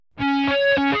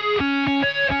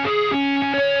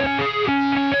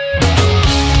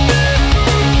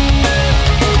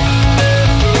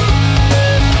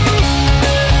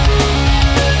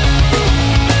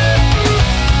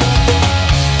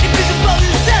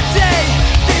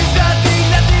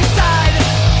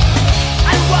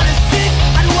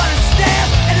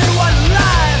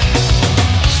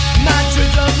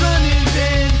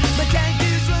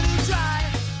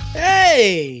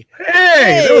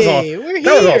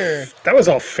here. That was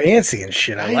all fancy and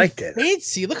shit. I liked it.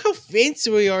 Fancy. Look how fancy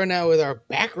we are now with our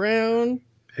background.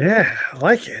 Yeah, I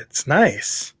like it. It's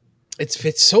nice.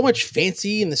 It's so much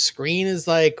fancy, and the screen is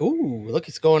like, ooh, look,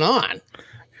 what's going on.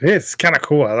 It is. It's kind of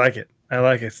cool. I like it.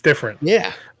 It's different.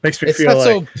 Yeah. Makes me it's feel not like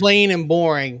so plain and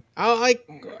boring. I'm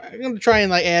going to try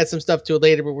and add some stuff to it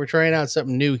later, but we're trying out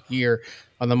something new here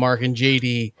on the Mark and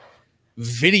JD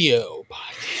video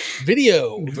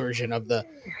version of the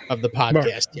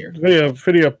podcast here. Video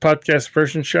podcast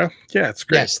version show. Yeah, it's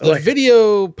great. Yes, the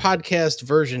video podcast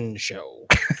version show.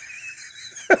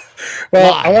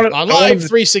 Well, on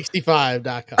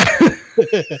live365.com.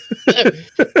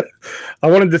 I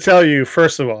wanted to tell you,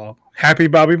 first of all, happy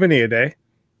Bobby Bonilla Day.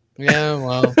 Yeah,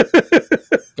 well,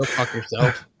 go fuck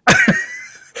yourself.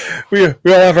 We all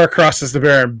have our crosses to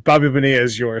bear, and Bobby Bonilla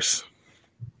is yours.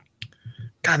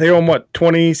 God, they owe him, what,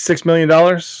 $26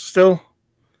 million still?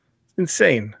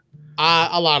 Insane.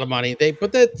 A lot of money.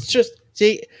 But that's just,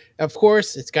 see, of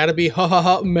course, it's got to be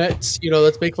Mets.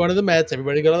 Let's make fun of the Mets.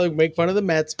 Everybody got to make fun of the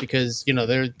Mets because,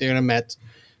 they're in a Mets.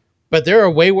 But there are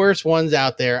way worse ones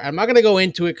out there. I'm not going to go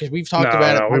into it because we've talked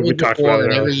about it we talked about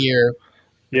it every year.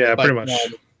 Yeah, pretty much.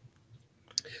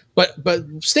 But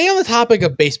stay on the topic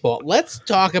of baseball. Let's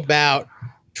talk about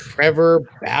Trevor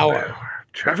Bauer.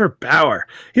 Trevor Bauer.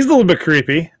 He's a little bit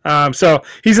creepy. So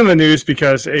he's in the news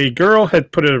because a girl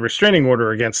had put a restraining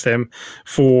order against him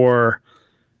for,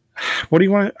 what do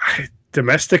you want?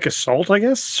 Domestic assault, I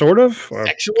guess, sort of.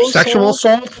 Sexual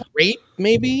assault? Rape,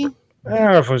 maybe? I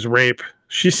don't know if it was rape.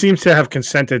 She seems to have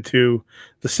consented to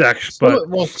the sex, but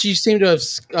she seemed to have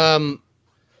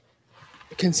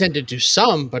consented to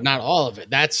some, but not all of it.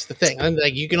 That's the thing. I'm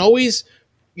like, you can always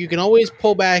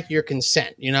pull back your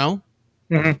consent,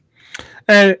 Mm-hmm.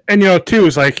 And too,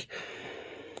 is like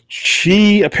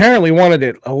she apparently wanted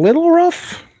it a little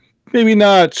rough, maybe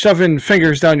not shoving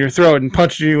fingers down your throat and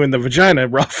punching you in the vagina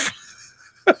rough.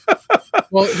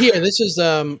 Well, here, this is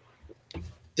the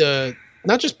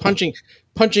not just punching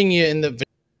you in the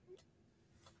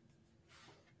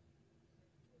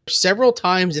several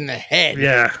times in the head.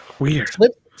 Yeah, weird.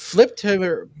 Flipped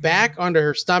her back onto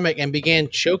her stomach and began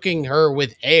choking her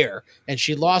with air, and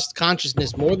she lost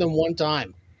consciousness more than one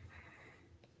time.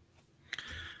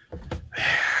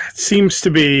 It seems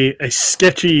to be a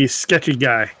sketchy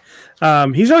guy.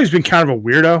 He's always been kind of a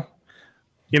weirdo.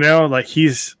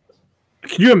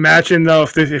 Can you imagine though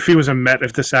if he was a Met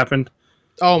if this happened?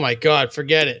 Oh my God,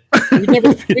 forget it.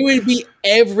 It would be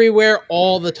everywhere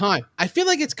all the time. I feel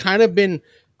like it's kind of been,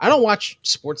 I don't watch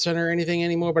SportsCenter or anything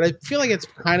anymore, but I feel like it's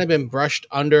kind of been brushed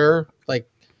under,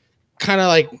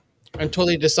 until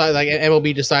they decide,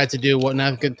 MLB decides to do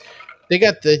whatnot. They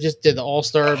just did the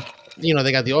All-Star,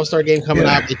 they got the All-Star game coming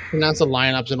up. They announced the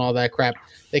lineups and all that crap.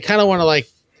 They kind of want to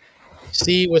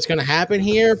see what's going to happen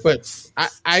here. But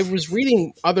I was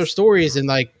reading other stories and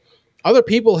other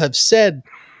people have said,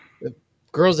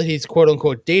 girls that he's quote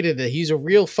unquote dated, that he's a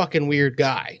real fucking weird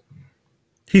guy.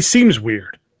 He seems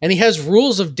weird. And he has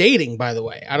rules of dating, by the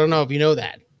way. I don't know if you know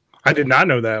that. I did not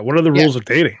know that. What are the rules of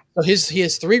dating? So he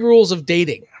has 3 rules of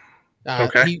dating.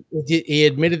 Okay. He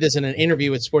admitted this in an interview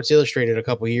with Sports Illustrated a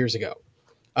couple of years ago.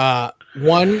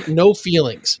 1, no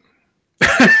feelings.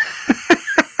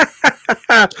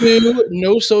 2,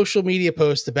 no social media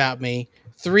posts about me.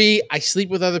 3, I sleep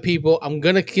with other people. I'm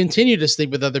going to continue to sleep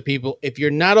with other people. If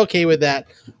you're not okay with that,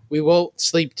 we won't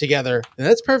sleep together. And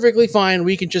that's perfectly fine.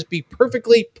 We can just be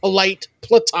perfectly polite,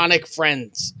 platonic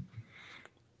friends.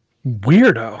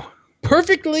 Weirdo.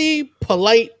 Perfectly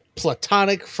polite,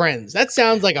 platonic friends. That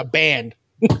sounds like a band.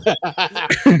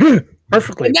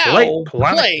 Perfectly polite,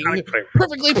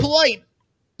 perfectly polite,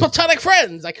 platonic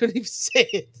friends. I couldn't even say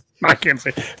it. I can't say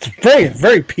it. It's very,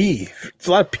 very P. It's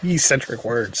a lot of P-centric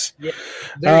words. Yeah,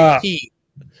 very P.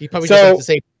 He probably doesn't like to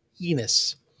say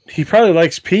penis. He probably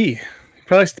likes pee. He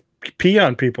probably likes to pee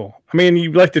on people. I mean,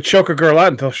 you like to choke a girl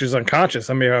out until she's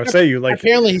unconscious. I mean, I would say you like.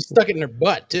 Apparently, he stuck it in her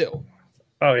butt too.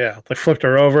 Oh yeah, flipped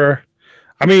her over.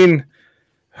 I mean,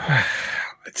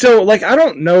 so I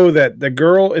don't know that the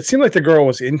girl. It seemed like the girl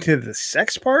was into the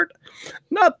sex part,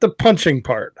 not the punching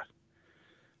part.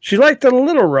 She liked it a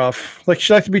little rough.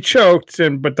 She liked to be choked,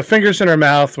 but the fingers in her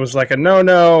mouth was a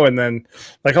no-no, and then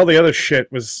all the other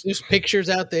shit was. There's pictures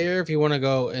out there if you want to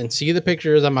go and see the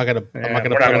pictures. I'm not gonna put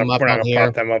them up on here.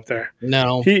 Put them up there.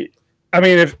 No.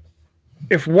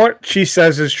 If what she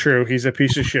says is true, he's a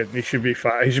piece of shit. And he should be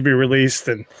fine. He should be released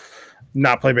and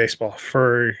not play baseball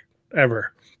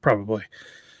forever, probably.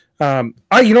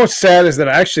 What's sad is that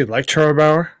I actually liked Trevor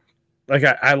Bauer.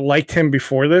 I liked him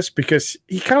before this because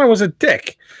he kind of was a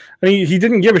dick. I mean, he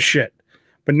didn't give a shit.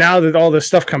 But now that all this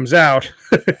stuff comes out,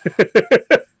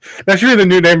 That should be the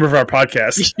new name of our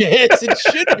podcast. Yes, it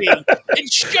should be.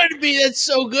 It should be. That's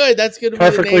so good. That's going to be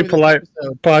the Perfectly name of polite, this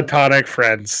episode. Platonic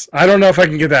friends. I don't know if I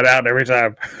can get that out every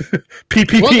time.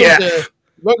 PPPF.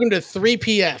 Welcome to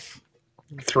 3PF.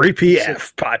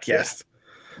 3PF podcast.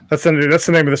 That's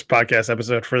the name of this podcast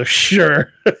episode for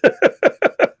sure.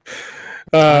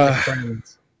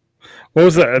 What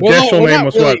was that? The actual name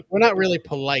was what? We're not really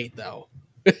polite though.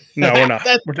 No, we're not.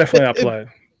 We're definitely not polite.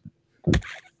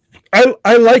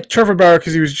 I like Trevor Bauer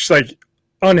because he was just like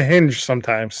unhinged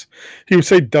sometimes. He would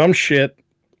say dumb shit.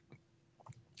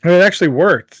 And it actually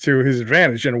worked to his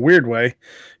advantage in a weird way.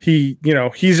 He's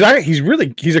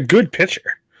a good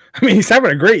pitcher. I mean, he's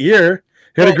having a great year.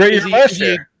 He had a great year last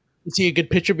year. Is he a good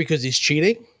pitcher because he's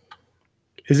cheating?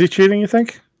 Is he cheating, you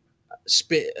think?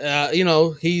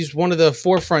 He's one of the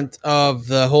forefront of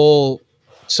the whole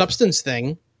substance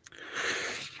thing.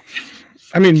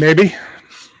 I mean, maybe.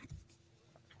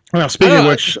 Well, speaking of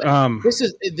which,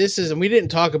 this is, and we didn't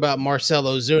talk about Marcell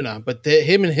Ozuna, but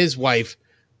him and his wife,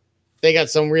 they got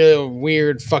some real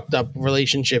weird, fucked up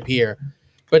relationship here.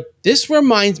 But this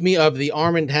reminds me of the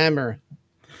Arm & Hammer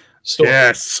story.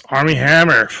 Yes, Armie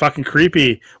Hammer, fucking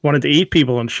creepy, wanted to eat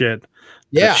people and shit.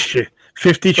 Yeah,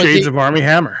 50 Shades of Armie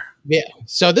Hammer. Yeah,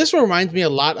 so this reminds me a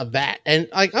lot of that, and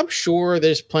like I'm sure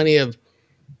there's plenty of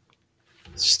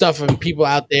stuff and people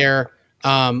out there,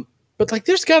 but like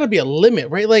there's got to be a limit,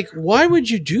 right? Like, why would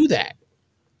you do that?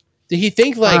 Did he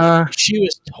think like she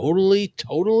was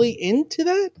totally into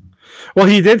that? Well,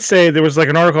 he did say there was like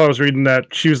an article I was reading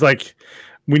that she was like,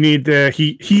 we need to,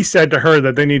 he said to her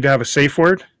that they need to have a safe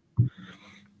word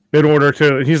in order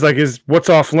to, he's like, what's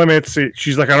off limits?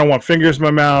 She's like, I don't want fingers in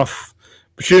my mouth.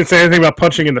 But she didn't say anything about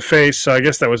punching in the face, so I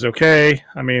guess that was okay.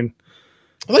 I mean,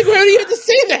 like, why do you have to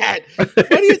say that? Why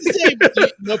do you have to say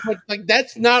like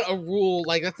that's not a rule?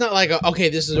 Like that's not like okay,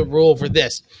 this is a rule for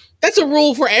this. That's a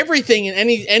rule for everything in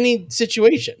any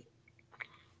situation.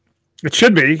 It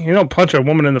should be. You don't punch a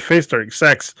woman in the face during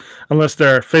sex unless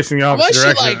they're facing the opposite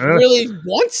direction. Unless she really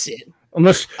wants it.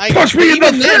 Unless punch me in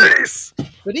the face.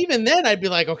 But even then, I'd be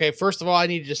like, okay, first of all, I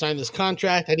need you to sign this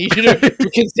contract. I need you to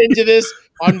consent to this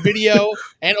on video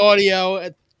and audio,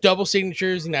 double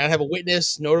signatures. I have a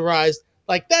witness notarized.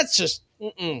 Like that's just.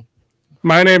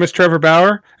 My name is Trevor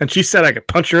Bauer, and she said I could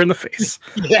punch her in the face.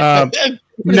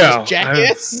 No,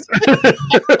 jackass.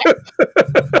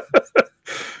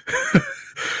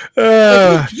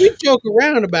 We joke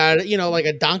around about it, like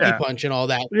a donkey punch and all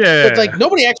that. Yeah, but like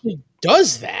nobody actually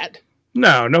does that.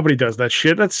 No, nobody does that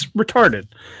shit. That's retarded.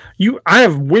 I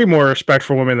have way more respect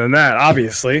for women than that,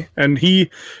 obviously. And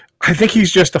I think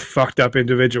he's just a fucked up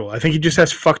individual. I think he just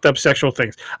has fucked up sexual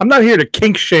things. I'm not here to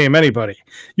kink shame anybody.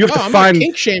 You have to I'm find not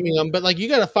kink shaming them, but like you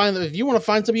got to find if you want to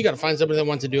find somebody, you got to find somebody that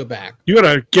wants to do it back. You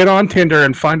got to get on Tinder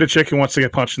and find a chick who wants to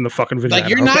get punched in the fucking vagina. Like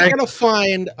you're not gonna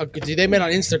find. They met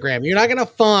on Instagram. You're not gonna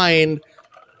find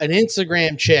an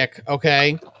Instagram chick,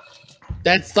 okay?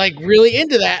 That's like really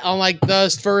into that on like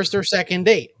the first or second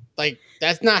date. Like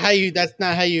that's not how you do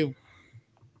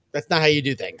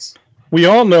things. We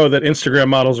all know that Instagram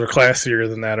models are classier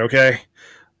than that, okay?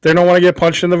 They don't want to get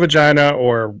punched in the vagina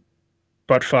or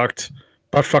butt fucked.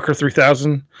 Buttfucker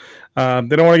 3000. They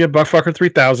don't want to get buttfucker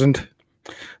 3000.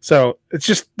 So it's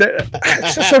just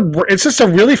a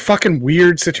really fucking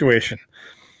weird situation.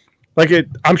 Like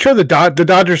I'm sure the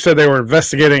Dodgers said they were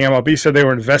investigating. MLB said they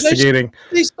were investigating.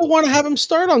 They still want to have him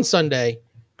start on Sunday,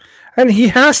 and he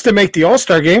has to make the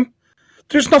All-Star game.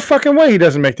 There's no fucking way he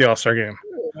doesn't make the All-Star game.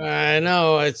 I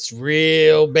know it's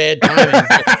real bad timing.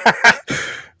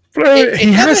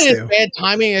 He has to. It's bad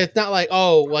timing. It's not like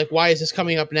why is this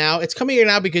coming up now? It's coming here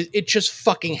now because it just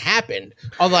fucking happened.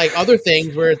 Unlike other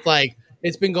things where it's like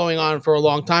it's been going on for a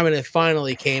long time and it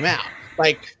finally came out.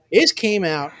 Like it came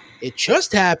out. It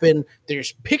just happened.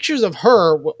 There's pictures of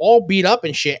her all beat up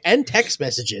and shit and text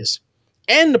messages.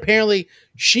 And apparently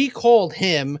she called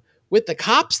him with the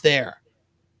cops there.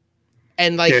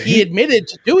 And he admitted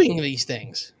to doing these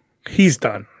things. He's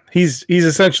done. He's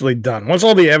essentially done. Once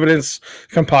all the evidence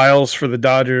compiles for the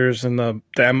Dodgers and the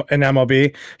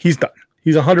MLB, he's done.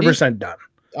 He's 100% done.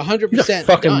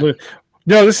 100% done.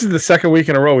 No, this is the second week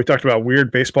in a row we talked about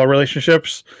weird baseball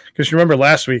relationships. Because you remember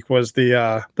last week was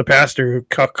the pastor who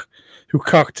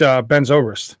cucked Ben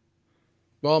Zobrist.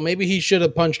 Well, maybe he should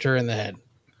have punched her in the head.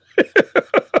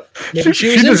 Maybe she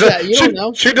was into that. You don't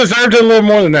know. She deserved it a little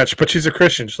more than that, but she's a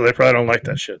Christian, so they probably don't like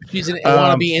that shit. She's an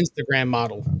wannabe Instagram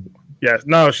model. Yeah,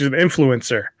 no, she's an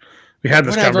influencer. We had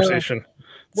this conversation.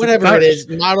 Whatever it is,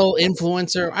 model,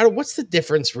 influencer. What's the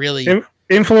difference, really?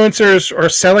 Influencers are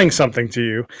selling something to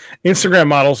you. Instagram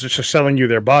models are just selling you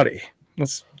their body.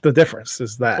 What's the difference?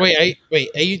 Is that wait?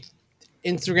 Are you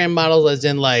Instagram models as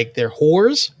in like they're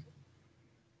whores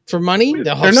for money. They'll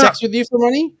They're have not. sex with you for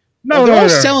money. No, They're no, all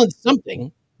no. selling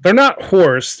something. They're not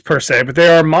whores per se, but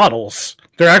they are models.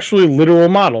 They're actually literal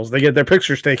models. They get their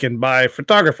pictures taken by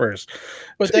photographers,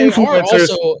 But they are influencers.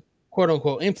 also quote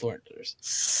unquote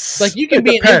influencers. Like you can It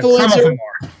be an depends. Some of influencer. them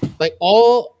are. Like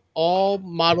all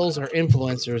models are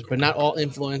influencers, but not all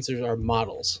influencers are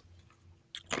models.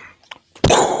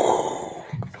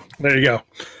 There you go.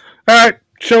 All right,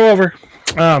 show over.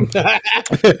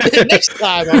 Next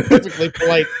time on Perfectly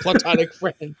Polite Platonic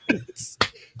Friends.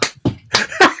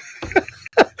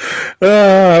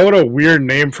 What a weird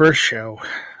name for a show.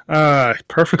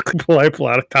 Perfectly polite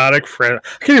platonic friend.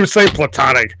 I can't even say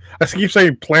platonic. I keep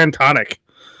saying plantonic.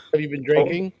 Have you been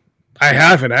drinking? I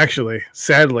haven't actually.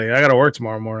 Sadly, I got to work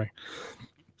tomorrow morning,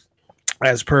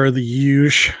 as per the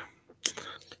usual.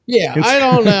 Yeah, I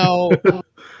don't know.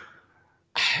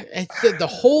 The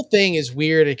whole thing is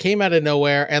weird. It came out of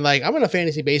nowhere, and like I'm in a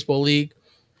fantasy baseball league,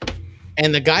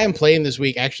 and the guy I'm playing this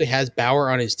week actually has Bauer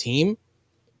on his team,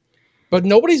 but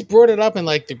nobody's brought it up in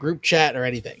like the group chat or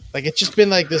anything. Like it's just been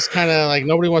like this kind of like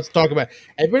nobody wants to talk about it.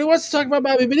 Everybody wants to talk about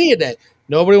Bobby Bonilla Day.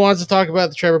 Nobody wants to talk about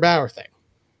the Trevor Bauer thing.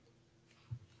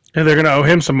 And they're going to owe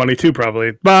him some money too, probably.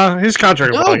 His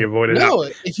contract will probably get voided out. No,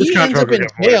 if he ends up in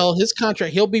jail, his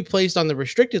contract, he'll be placed on the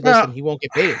restricted list and he won't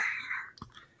get paid.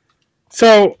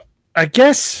 So I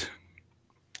guess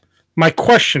my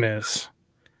question is,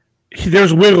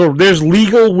 there's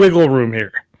legal wiggle room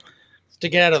here. To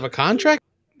get out of a contract?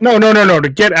 No, to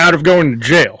get out of going to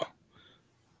jail.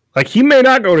 Like, he may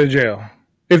not go to jail.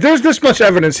 If there's this much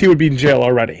evidence, he would be in jail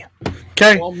already.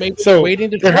 Okay? Well, maybe so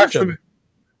waiting to charge him.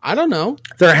 I don't know.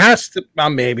 There has to,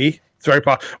 maybe. It's very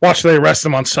possible. Watch they arrest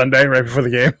him on Sunday right before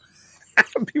the game.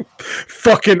 That'd be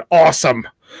fucking awesome.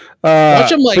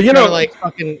 Watch him like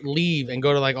fucking leave and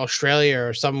go to like Australia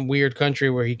or some weird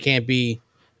country where he can't be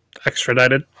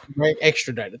extradited. Right,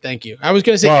 extradited. Thank you. I was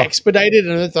going to say expedited,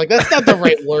 and it's like that's not the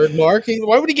right word, Mark.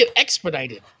 Why would he get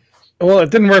expedited? Well, it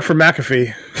didn't work for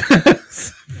McAfee.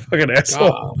 Fucking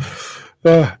asshole.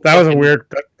 That was a weird.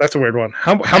 That's a weird one.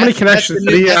 How many connections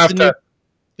did he have to?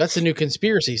 That's a new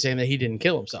conspiracy saying that he didn't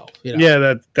kill himself. You know?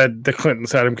 Yeah, that the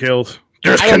Clintons had him killed.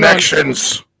 There's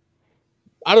connections.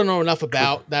 I don't know enough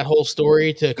about that whole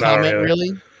story to comment.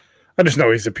 Really, I just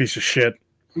know he's a piece of shit.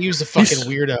 He was a fucking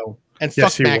weirdo. And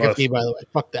fuck McAfee, by the way.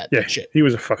 Fuck that shit. He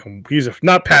was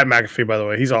not Pat McAfee, by the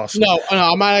way. He's awesome. No,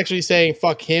 I'm not actually saying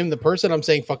fuck him, the person. I'm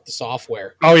saying fuck the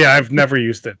software. Oh yeah, I've never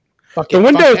used it. Fuck the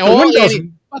Windows.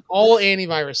 Fuck all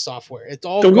antivirus software. It's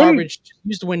all garbage.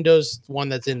 Use the Windows one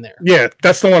that's in there. Yeah,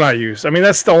 that's the one I use. I mean,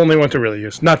 that's the only one to really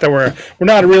use. Not that we're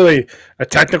not really a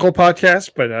technical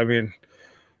podcast, but I mean,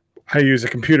 I use a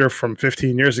computer from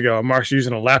 15 years ago. And Mark's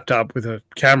using a laptop with a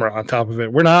camera on top of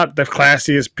it. We're not the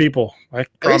classiest people. I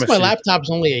promise. At least my laptop's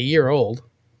only a year old.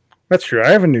 That's true. I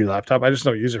have a new laptop. I just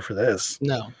don't use it for this.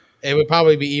 No, it would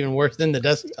probably be even worse than the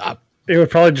desktop. It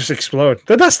would probably just explode.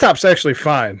 The desktop's actually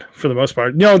fine for the most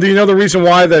part. Do you know the reason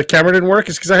why the camera didn't work?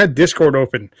 Is because I had Discord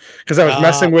open because I was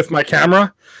messing with my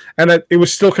camera and it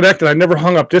was still connected. I never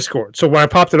hung up Discord. So when I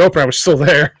popped it open, I was still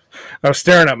there. I was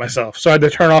staring at myself. So I had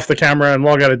to turn off the camera and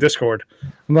log out of Discord.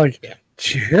 I'm like,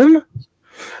 Jim?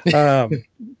 I'm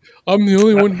the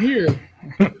only one here.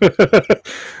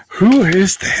 Who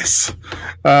is this?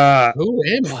 Who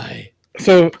am I?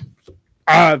 So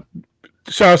I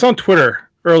was on Twitter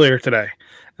earlier today,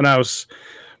 and I was,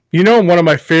 one of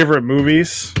my favorite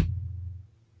movies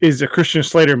is a Christian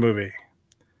Slater movie.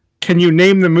 Can you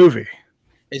name the movie?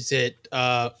 Is it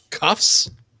Cuffs?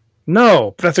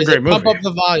 No, that's a great movie. Pump Up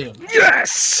the Volume.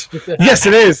 Yes! Yes,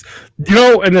 it is.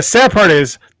 And the sad part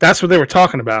is, that's what they were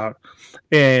talking about.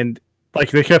 And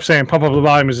like they kept saying, Pump Up the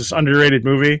Volume is this underrated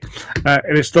movie.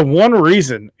 And it's the one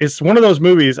reason. It's one of those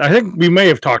movies, I think we may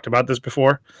have talked about this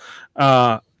before,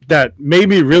 that made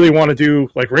me really want to do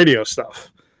like radio stuff.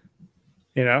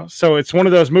 So it's one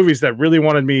of those movies that really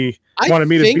wanted me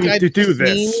to do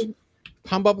this.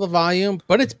 Pump Up the Volume,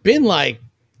 but it's been like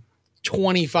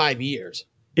 25 years.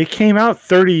 It came out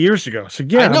 30 years ago. So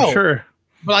yeah, I'm sure.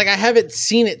 But like I haven't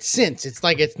seen it since. It's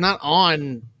like it's not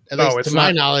on, at least to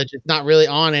my knowledge, it's not really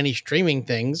on any streaming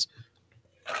things.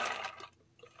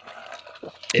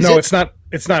 It's not.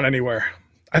 It's not anywhere.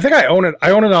 I think I own it.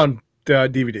 I own it on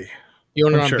DVD. You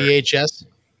own it on VHS?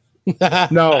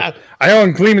 No, I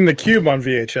own Gleaming the Cube on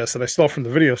VHS that I stole from the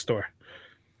video store.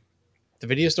 The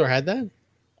video store had that?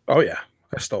 Oh yeah,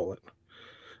 I stole it.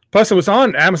 Plus, it was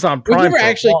on Amazon Prime. We never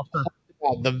actually talked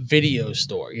about the video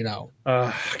store, Oh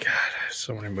God,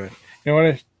 so many. But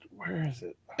where is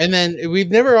it? And then we've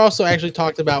never also actually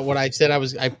talked about what I said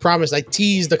I promised I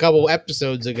teased a couple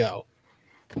episodes ago.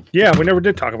 Yeah, we never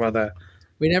did talk about that.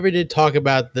 We never did talk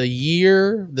about the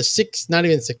year, not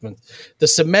even 6 months, the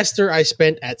semester I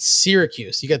spent at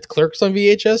Syracuse. You got the Clerks on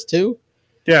VHS too?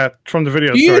 Yeah, from the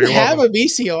video Do you store. even You're have welcome. a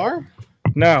VCR?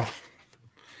 No.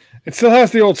 It still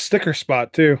has the old sticker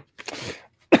spot, too.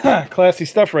 Classy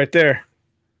stuff right there.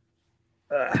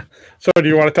 So, do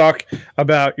you want to talk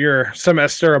about your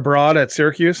semester abroad at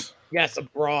Syracuse? Yes,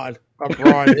 abroad.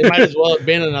 Abroad. It might as well have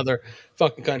been another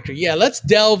fucking country. Yeah, let's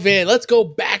delve in. Let's go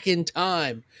back in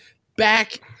time.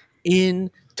 Back in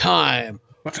time.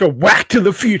 Let's go whack to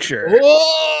the future.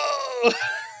 Whoa!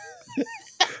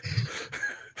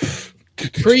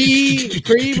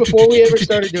 Before we ever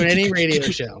started doing any radio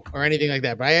show or anything like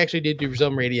that, but I actually did do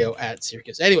some radio at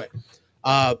Syracuse. Anyway,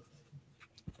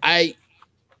 it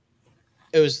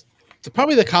was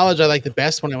probably the college I liked the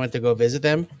best when I went to go visit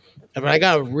them. But I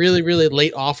got a really, really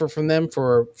late offer from them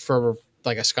for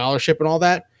like a scholarship and all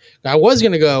that. I was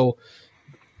going to go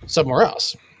somewhere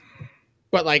else,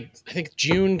 but like I think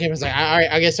June came. I was like, all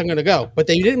right, I guess I'm going to go. But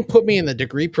they didn't put me in the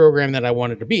degree program that I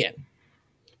wanted to be in.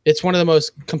 It's one of the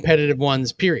most competitive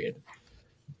ones, period.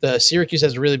 The Syracuse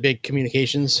has a really big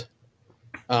communications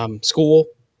school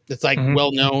that's like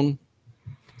well known.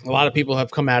 A lot of people have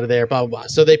come out of there, blah, blah, blah.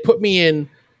 So they put me in.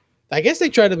 I guess they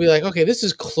tried to be like, okay, this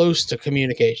is close to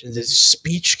communications. It's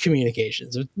speech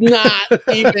communications. It's not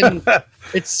even,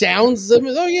 it sounds,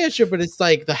 oh yeah, sure. But it's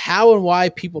like the how and why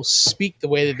people speak the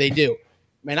way that they do.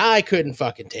 Man, I couldn't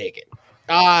fucking take it.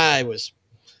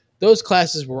 Those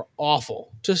classes were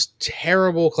awful. Just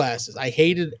terrible classes. I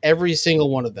hated every single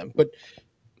one of them. But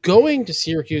going to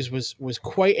Syracuse was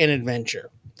quite an adventure.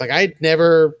 Like I'd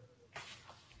never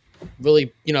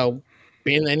really,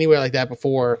 been anywhere like that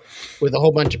before with a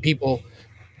whole bunch of people.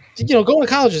 Going to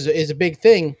college is a big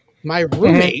thing. My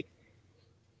roommate,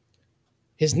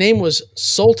 his name was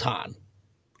Sultan.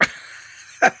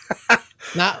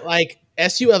 Not like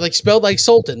S-U, like spelled like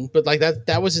Sultan, but like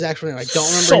that was his actual name. I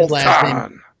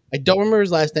don't remember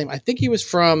his last name. I think he was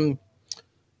from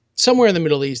somewhere in the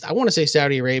Middle East. I want to say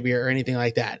Saudi Arabia or anything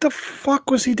like that. The fuck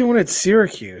was he doing at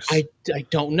Syracuse? I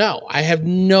don't know. I have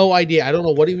no idea. I don't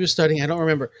know what he was studying. I don't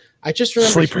remember. I just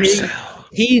remember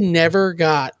he never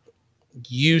got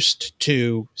used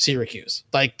to Syracuse.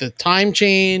 Like the time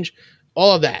change,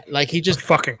 all of that. Like he just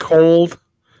fucking cold.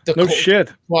 No cold.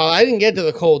 Shit. Well, I didn't get to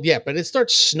the cold yet, but it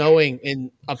starts snowing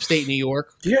in upstate New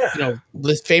York. Yeah.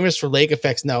 Famous for lake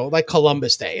effects. No, like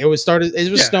Columbus Day. It was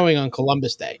snowing on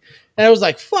Columbus Day. And I was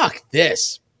like, fuck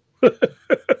this.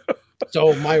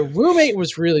 So my roommate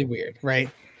was really weird,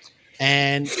 right?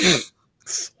 And he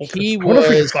was. I wonder if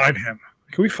we can find him.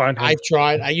 Can we find him? I've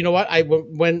tried. You know what?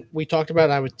 When we talked about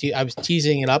it, I was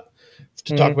teasing it up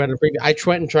to talk about it. I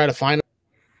went and tried to find him.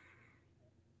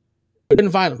 I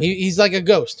couldn't find him. He's like a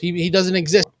ghost. He doesn't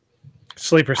exist.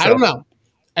 Sleeper cell. I don't know.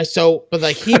 So, but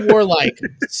like he wore like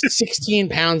 16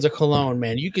 pounds of cologne,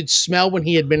 man. You could smell when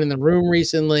he had been in the room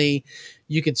recently.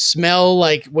 You could smell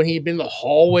like when he had been in the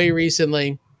hallway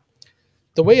recently.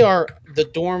 The way the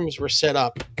dorms were set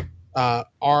up,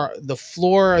 the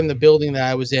floor in the building that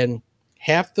I was in,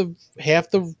 half the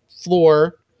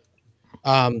floor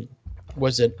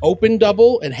was an open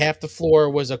double and half the floor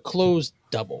was a closed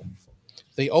double.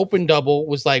 The open double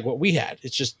was like what we had.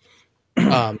 It's just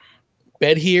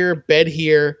bed here,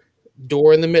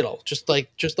 door in the middle, just like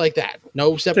that.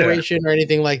 No separation or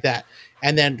anything like that.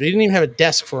 And then we didn't even have a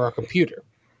desk for our computer.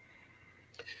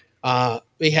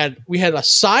 We had a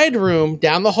side room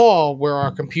down the hall where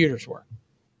our computers were.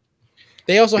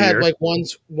 They also had like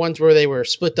ones where they were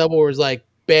split double, where it was like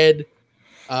bed,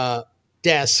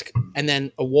 desk, and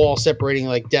then a wall separating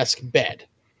like desk bed.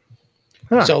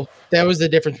 Huh. So that was the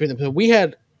difference between them. So we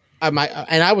had and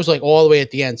I was like all the way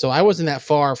at the end, so I wasn't that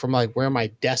far from like where my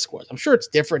desk was. I'm sure it's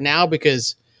different now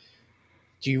because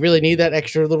do you really need that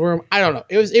extra little room? I don't know.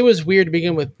 It was weird to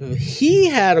begin with. He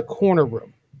had a corner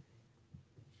room.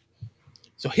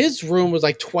 So his room was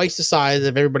like twice the size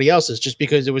of everybody else's just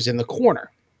because it was in the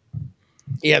corner.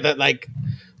 Yeah, that like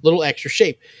little extra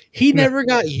shape. He never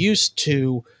got used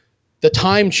to the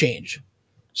time change.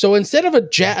 So instead of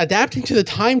adapting to the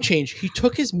time change, he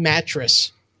took his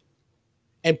mattress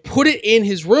and put it in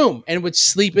his room and would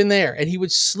sleep in there. And he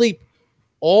would sleep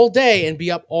all day and be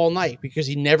up all night because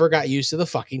he never got used to the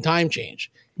fucking time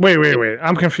change. Wait.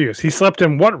 I'm confused. He slept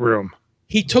in what room?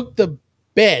 He took the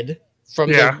bed from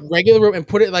the regular room and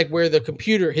put it like where his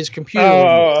computer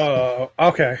was.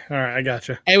 Okay. All right. I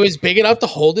gotcha. And it was big enough to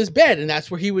hold his bed, and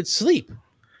that's where he would sleep.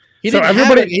 He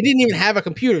didn't even have a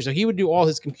computer, so he would do all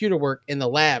his computer work in the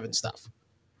lab and stuff.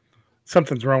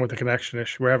 Something's wrong with the connection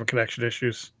issue. We're having connection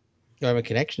issues. You're having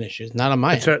connection issues, not on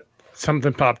my end.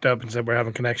 Something popped up and said we're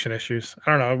having connection issues.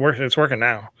 I don't know. It's working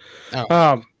now.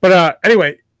 Oh, But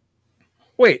anyway,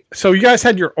 wait. So you guys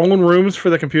had your own rooms for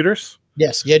the computers?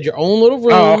 yes, you had your own little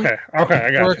Oh, room okay. Okay, I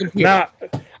for got a you. computer. Not.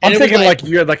 And I'm it was thinking like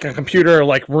you had like a computer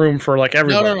like room for like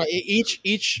everybody. no.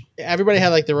 Each everybody had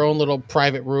like their own little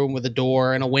private room with a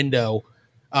door and a window,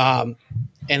 um,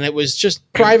 and it was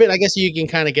just private. I guess you can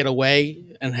kind of get away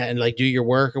and like do your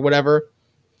work or whatever.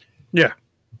 Yeah.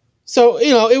 So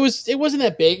it wasn't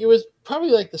that big. It was probably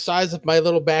like the size of my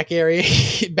little back area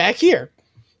back here.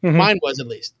 Mm-hmm. Mine was at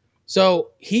least. So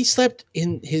he slept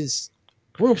in his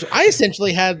room. So I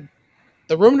essentially had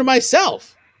the room to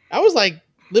myself. I was like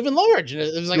living large, and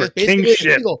it was like You were it's king basically a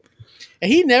shit. single.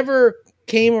 And he never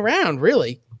came around.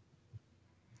 Really,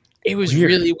 it was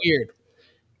Weird. really weird.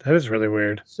 That is really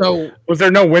weird. So Was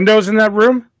there no windows in that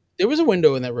room? there was a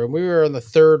window in that room. We were on the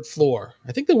third floor.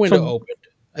 I think the window So opened.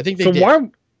 I think they so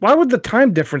did. why would the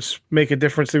time difference make a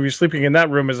difference if you're sleeping in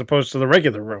that room as opposed to the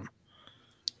regular room?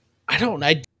 I don't.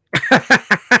 I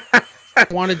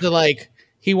wanted to like.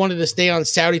 He wanted to stay on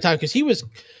Saudi time because he was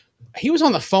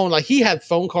on the phone. Like he had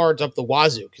phone cards up the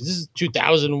wazoo because this is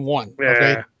 2001. Yeah.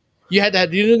 Okay. You had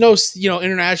that, you didn't know,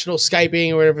 international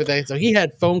Skyping or whatever thing. So he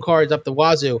had phone cards up the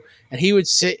wazoo, and he would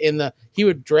he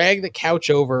would drag the couch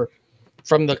over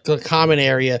from the common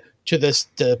area to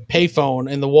the payphone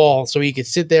in the wall, so he could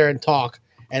sit there and talk,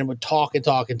 and would talk and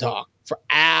talk and talk for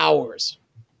hours.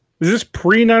 Is this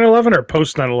pre 9/11 or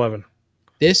post 9/11?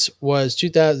 This was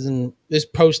 2000. This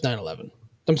post 9/11.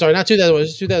 I'm sorry, not 2001.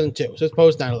 This is 2002. So it's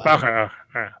post 9/11.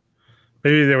 Okay.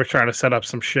 Maybe they were trying to set up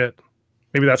some shit.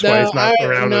 Maybe that's why No, he's not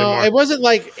around anymore. it wasn't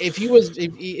like if he was.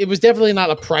 It was definitely not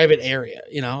a private area.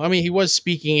 I mean, he was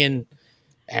speaking in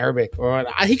Arabic, or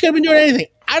he could have been doing anything.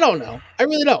 I don't know. I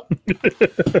really don't.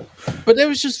 But it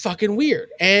was just fucking weird,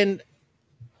 and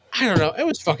I don't know. It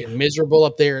was fucking miserable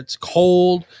up there. It's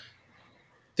cold.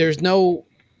 There's no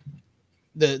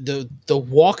the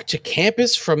walk to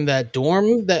campus from that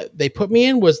dorm that they put me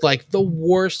in was like the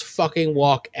worst fucking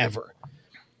walk ever.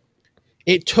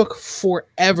 It took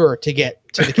forever to get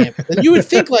to the campus. And you would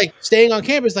think like staying on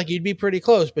campus, like you'd be pretty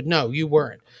close, but no, you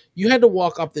weren't. You had to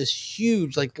walk up this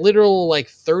huge, like literal, like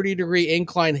 30-degree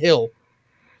incline hill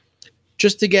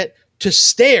just to get to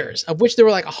stairs, of which there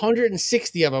were like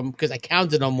 160 of them because I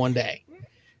counted them one day.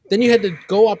 Then you had to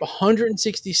go up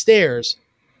 160 stairs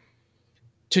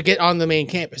to get on the main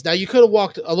campus. Now you could have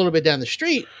walked a little bit down the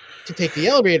street to take the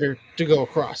elevator to go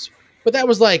across, but that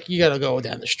was like, you got to go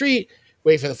down the street,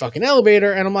 wait for the fucking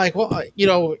elevator. And I'm like, well, you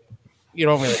don't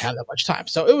really have that much time.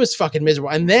 So it was fucking miserable.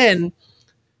 And then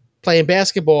playing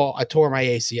basketball, I tore my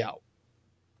ACL.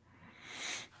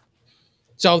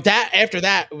 So after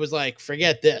that, it was like,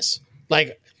 forget this.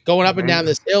 Like going up and down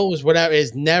this hill was whatever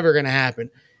is never going to happen.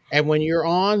 And when you're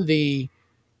on the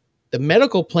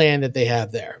medical plan that they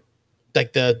have there,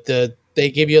 like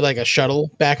they give you like a shuttle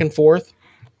back and forth.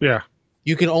 Yeah.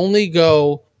 You can only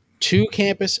go to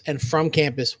campus and from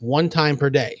campus one time per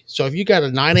day. So if you got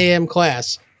a 9 a.m.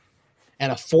 class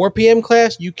and a 4 p.m.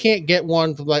 class, you can't get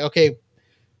one from like, okay,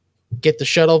 get the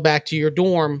shuttle back to your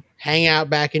dorm, hang out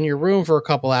back in your room for a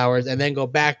couple hours, and then go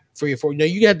back for your 4. No,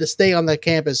 you had to stay on the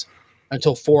campus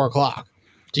until 4 o'clock.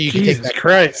 So you can take that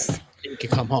Christ. class and you can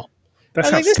come home. That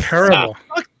sounds terrible.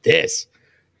 Fuck this.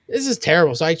 This is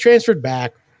terrible. So I transferred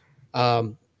back.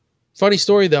 Funny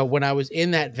story though, when I was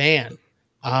in that van,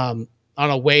 on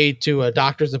a way to a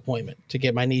doctor's appointment to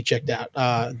get my knee checked out,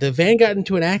 the van got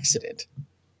into an accident,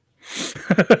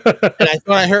 and I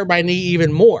thought I hurt my knee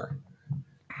even more.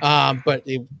 But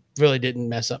it really didn't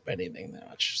mess up anything that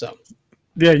much. So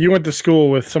yeah, you went to school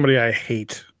with somebody I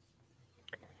hate.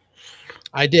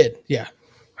 I did. Yeah,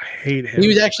 I hate him. he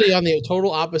was actually on the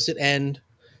total opposite end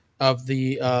of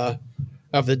the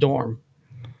dorm.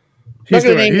 He's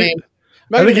doing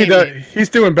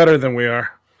better than we are.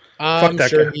 I'm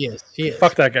sure guy. He is.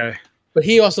 Fuck that guy. But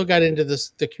he also got into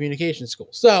the communication school.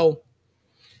 So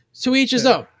to each his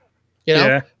own.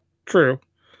 Yeah, true.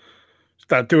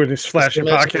 Stop doing this flashing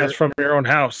podcast from your own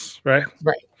house, right?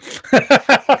 Right.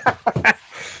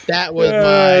 That was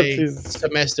my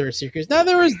semester series. Now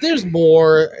there's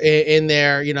more in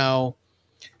there.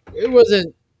 It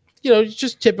wasn't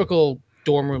just typical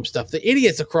dorm room stuff. The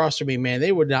idiots across from me, man,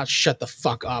 they would not shut the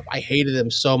fuck up. I hated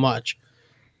them so much.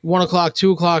 1 o'clock,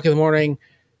 2 o'clock in the morning,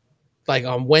 like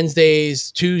on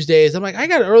Wednesdays, Tuesdays. I'm like, I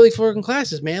got early fucking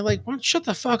classes, man. Like, why don't you shut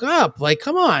the fuck up? Like,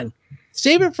 come on.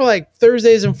 Save it for like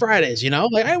Thursdays and Fridays,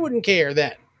 Like, I wouldn't care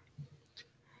then.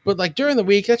 But like during the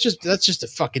week, that's just a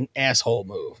fucking asshole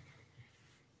move.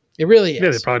 It really is. Yeah,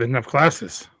 they probably didn't have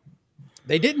classes.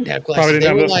 They didn't have classes. Probably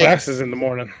didn't have those classes in the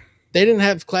morning. They didn't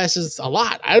have classes a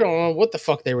lot. I don't know what the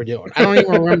fuck they were doing. I don't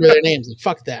even remember their names.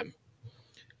 Fuck them.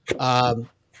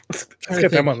 Let's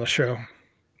get them on the show.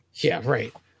 Yeah,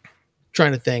 right.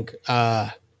 Trying to think.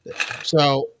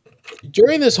 So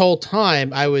during this whole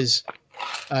time, I was,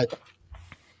 I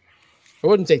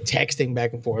wouldn't say texting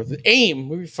back and forth. AIM,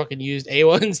 we fucking used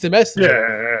AOL Instant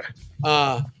Messenger.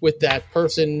 Yeah. With that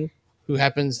person who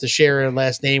happens to share a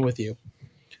last name with you.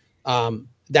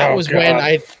 That was when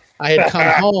I had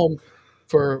come home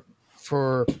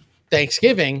for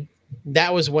Thanksgiving.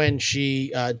 That was when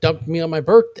she dumped me on my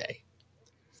birthday.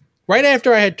 Right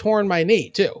after I had torn my knee,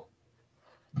 too.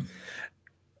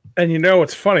 And you know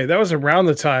what's funny? That was around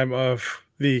the time of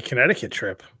the Connecticut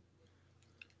trip.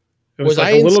 It was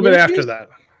like a little bit after that.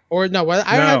 Or no,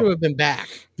 I had to have been back.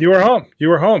 You were home. You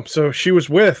were home. So she was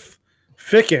with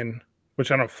Ficken,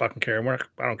 which I don't fucking care. I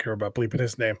don't care about bleeping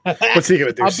his name. What's he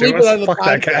gonna do? Fuck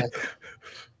that guy.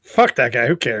 Fuck that guy.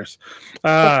 Who cares?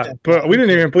 But we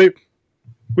didn't even bleep.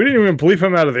 We didn't even bleep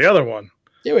him out of the other one.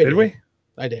 Yeah, did we?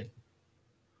 I did.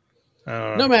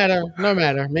 No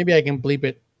matter. Maybe I can bleep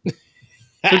it.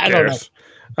 Who cares?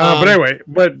 But anyway,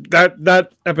 that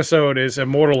episode is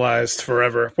immortalized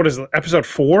forever. What is it? Episode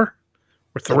 4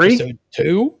 or 3? Episode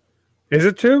 2? Is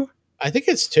it 2? I think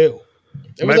it's 2.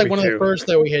 It was like one of the first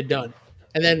that we had done,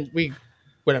 and then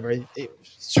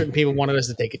certain people wanted us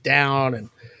to take it down, and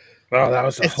that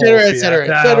was a et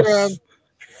cetera.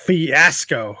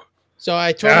 Fiasco. So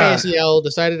I tore my ACL,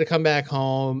 decided to come back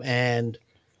home, and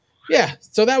yeah.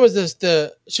 So that was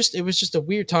it was just a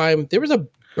weird time. There was a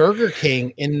Burger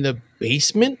King in the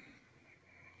basement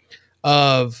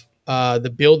of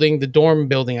the dorm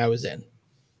building I was in.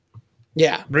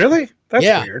 Yeah. Really? That's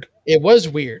weird. It was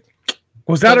weird.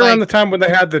 Was that around the time when they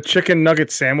had the chicken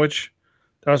nugget sandwich?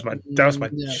 That was my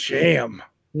jam.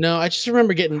 No, I just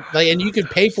remember getting and you could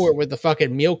pay for it with the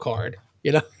fucking meal card,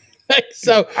 you know?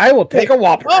 So I will take a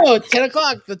Whopper. 10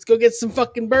 o'clock. Let's go get some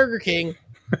fucking Burger King.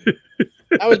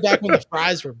 That was back when the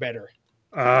fries were better.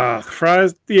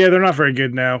 Fries, yeah, they're not very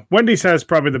good now. Wendy's has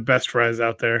probably the best fries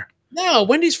out there. No,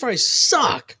 Wendy's fries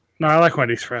suck. No, I like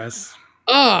Wendy's fries.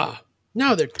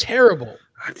 No, they're terrible.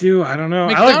 I don't know.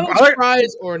 McDonald's I like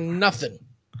fries or nothing.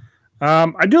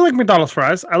 I do like McDonald's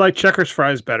fries. I like Checkers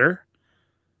fries better,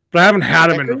 but I haven't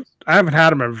had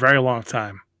them in a very long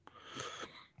time.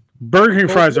 Burger King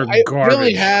fries are garbage.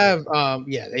 Really have,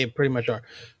 they pretty much are.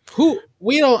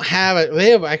 We don't have it. They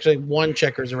have actually one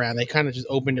Checkers around. They kind of just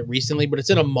opened it recently, but it's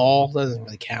in a mall. Doesn't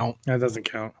really count. That doesn't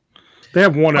count. They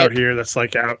have one out here that's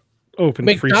like out open.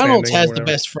 McDonald's has the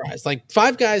best fries. Like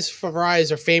Five Guys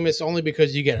fries are famous only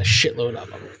because you get a shitload of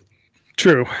them.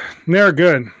 True, they're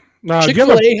good.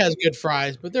 Chick-fil-A has good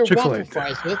fries, but they're waffle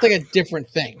fries. So that's like a different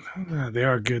thing. They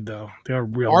are good though. They are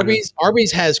real.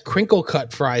 Arby's has crinkle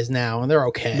cut fries now, and they're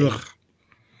okay.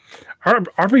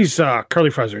 Arby's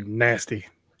curly fries are nasty.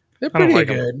 They're pretty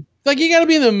good. Like you got to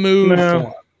be in the mood.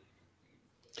 No.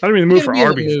 I don't be in the mood for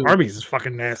Arby's. Arby's is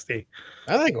fucking nasty.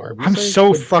 I like Arby's. I'm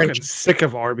so fucking sick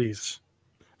of Arby's.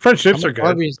 French chips are good.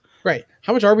 Arby's, right?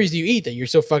 How much Arby's do you eat that you're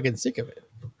so fucking sick of it?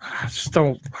 I just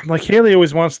don't. Like Haley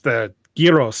always wants the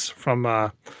gyros from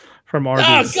Arby's.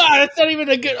 Oh God, that's not even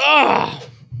a good.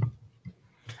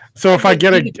 So if I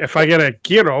get a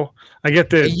gyro, I get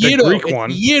the Greek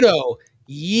one. Gyro.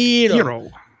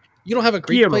 You don't have a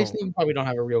Greek gyro. place? You probably don't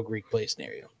have a real Greek place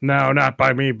near you. No, not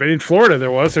by me. But in Florida,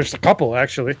 there's a couple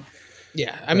actually.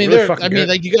 Yeah, I mean,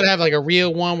 like you gotta have like a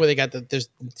real one where they got there's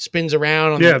spins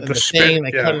around on the thing.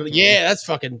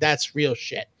 That's real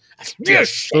shit. That's real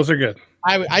shit. Those are good.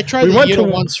 I tried the gyro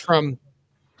once from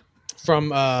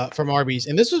Arby's,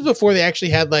 and this was before they actually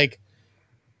had like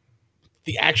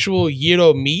the actual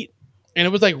gyro meat, and it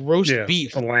was like roast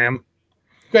beef, the lamb.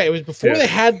 Right, it was before they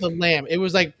had the lamb. It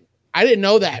was like I didn't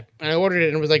know that, and I ordered it,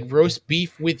 and it was like roast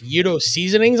beef with gyro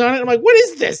seasonings on it. I'm like, what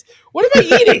is this? What am I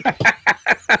eating?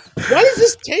 Why does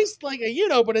this taste like a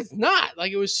gyro, but it's not?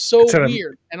 Like it was so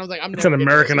weird, and I was like, it's an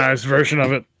Americanized version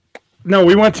of it. No,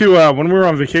 we went to when we were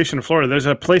on vacation in Florida. There's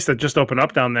a place that just opened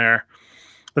up down there.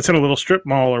 That's in a little strip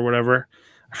mall or whatever.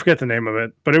 I forget the name of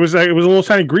it, but it was a little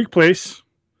tiny Greek place,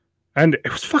 and it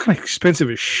was fucking expensive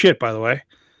as shit. By the way,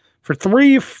 for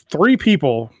three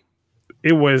people,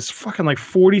 it was fucking like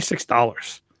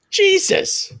 $46.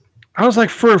 Jesus! I was like,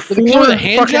 for the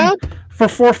hand job? For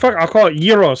I'll call it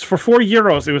euros. For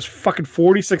 €4, it was fucking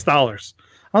 $46.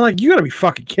 I'm like, you gotta be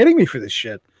fucking kidding me for this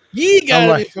shit. You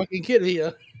gotta be fucking kidding me.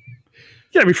 You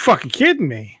gotta be fucking kidding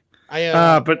me.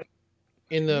 But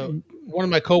one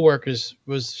of my coworkers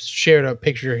shared a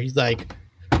picture. He's like,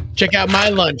 check out my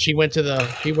lunch. He went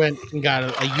and got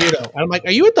a gyro. And I'm like,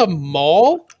 are you at the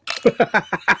mall?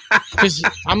 Because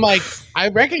I'm like, I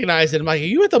recognized it. I'm like, are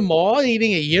you at the mall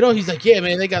eating a Yiddo? He's like, yeah,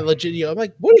 man, they got legit Yiddo. I'm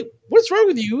like, what's wrong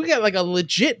with you? We got like a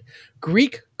legit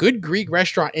good Greek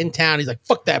restaurant in town. He's like,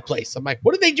 fuck that place. I'm like,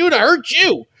 what did they do to hurt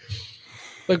you?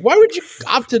 Like, why would you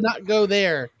opt to not go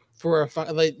there for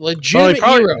a legitimate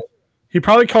gyro? He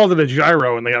probably called it a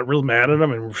gyro, and they got real mad at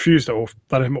him and refused to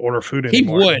let him order food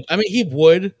anymore. He would. I mean, he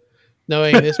would,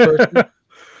 knowing this person.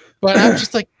 But I'm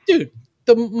just like, dude,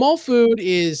 the mall food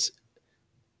is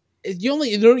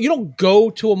you don't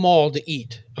go to a mall to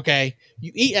eat. Okay,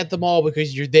 you eat at the mall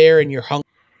because you're there and you're hungry.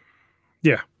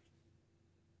 Yeah.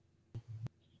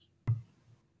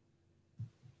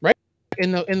 Right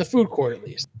in the food court at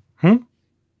least.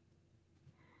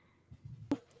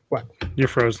 What? You're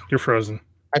frozen. You're frozen.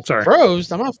 I'm sorry.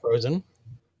 Froze. I'm not frozen.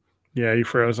 Yeah, you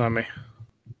froze on me.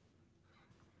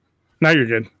 Now you're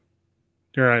good.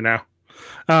 You're right now.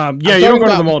 Yeah, you don't go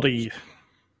to the mall to eat.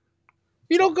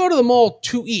 You don't go to the mall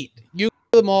to eat. You go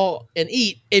to the mall and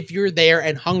eat if you're there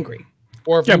and hungry,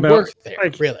 or if you work there.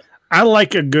 Like, really, I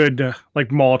like a good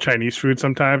mall Chinese food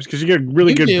sometimes because you get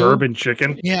really good bourbon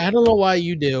chicken. Yeah, I don't know why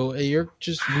you do. You're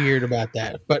just weird about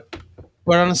that. But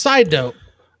on a side note,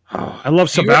 I love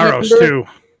Sbarros too.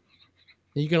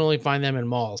 You can only find them in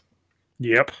malls.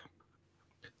 Yep.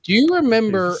 Do you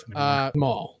remember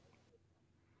mall?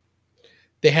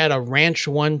 They had a Ranch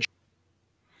One.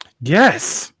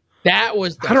 Yes. That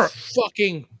was the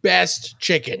fucking best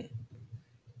chicken.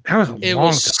 That was it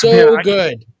was so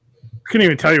good. I couldn't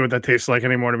even tell you what that tastes like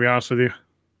anymore, to be honest with you.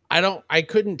 I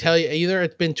couldn't tell you either.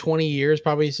 It's been 20 years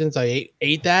probably since I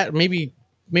ate that. Maybe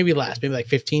less, maybe like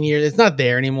 15 years. It's not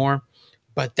there anymore.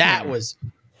 But that was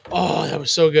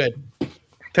so good.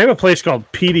 They have a place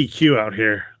called PDQ out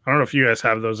here. I don't know if you guys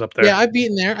have those up there. Yeah, I've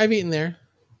eaten there.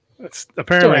 It's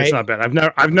apparently it's not bad.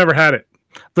 I've never had it.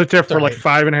 Lived there for like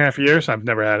 5.5 years. I've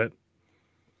never had it.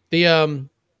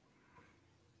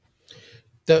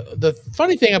 The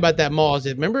funny thing about that mall is,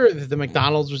 remember the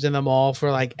McDonald's was in the mall for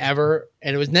like ever,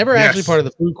 and it was never actually part of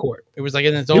the food court. It was like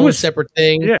in its own separate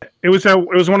thing. Yeah, it was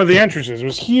one of the entrances. It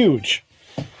was huge.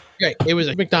 Okay, it was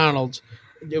a McDonald's.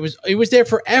 It was there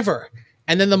forever,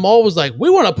 and then the mall was like, we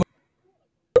want to put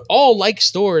all like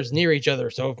stores near each other.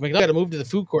 So if McDonald's got to move to the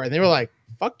food court, and they were like,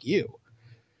 fuck you.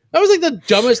 That was like the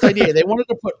dumbest idea. They wanted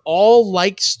to put all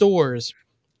like stores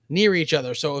near each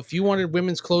other. So if you wanted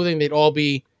women's clothing, they'd all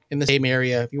be in the same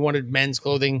area. If you wanted men's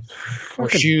clothing or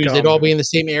shoes, they'd all be in the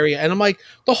same area. And I'm like,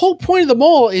 the whole point of the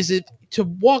mall is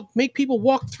to make people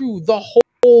walk through the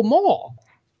whole mall.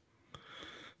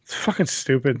 It's fucking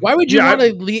stupid. Why would you want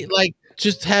to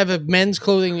just have a men's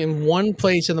clothing in one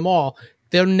place in the mall?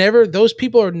 Those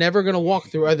people are never going to walk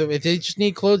through. Either if they just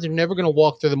need clothes, they're never going to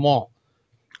walk through the mall.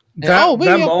 Maybe I'll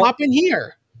pop in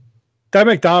here. That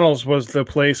McDonald's was the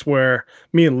place where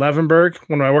me and Levenberg,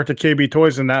 when I worked at KB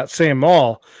Toys in that same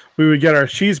mall, we would get our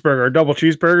double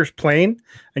cheeseburgers plain,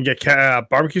 and get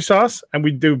barbecue sauce, and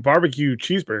we'd do barbecue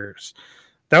cheeseburgers.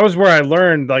 That was where I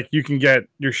learned, like, you can get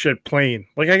your shit plain.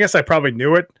 Like, I guess I probably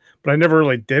knew it, but I never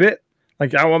really did it.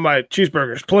 Like, I want my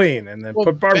cheeseburgers plain, and then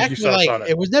put barbecue sauce on it.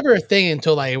 It was never a thing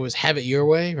until it was have it your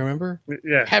way, remember?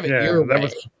 Yeah. Have it your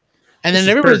way. And then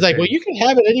everybody's like, well, you can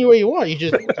have it any way you want. You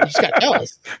just got to tell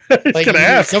us. Like,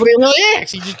 ask. Nobody really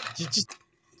asks. You just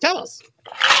tell us.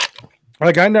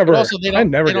 Like, they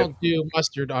don't do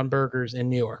mustard on burgers in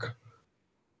New York.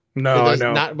 No, I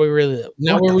know. Not where we live.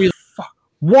 Not where we live.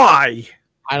 Why?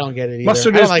 I don't get it either.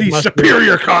 Mustard is the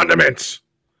superior condiment.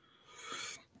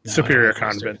 Superior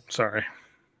condiment. Sorry.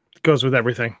 It goes with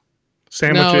everything.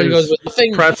 Sandwiches, it goes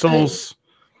with pretzels,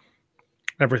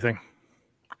 everything.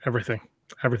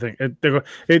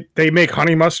 They make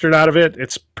honey mustard out of it.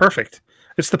 It's perfect.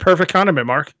 It's the perfect condiment,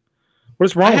 Mark. What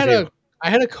is wrong with you? I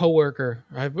had a coworker.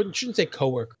 I shouldn't say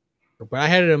coworker, but I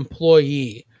had an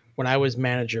employee when I was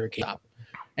manager at GameStop.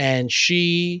 And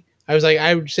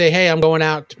I would say, hey, I'm going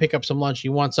out to pick up some lunch.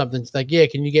 You want something? She's like, yeah,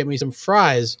 can you get me some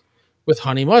fries with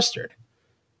honey mustard?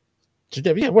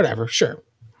 Yeah, whatever, sure.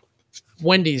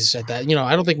 Wendy's at that.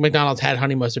 I don't think McDonald's had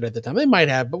honey mustard at the time. They might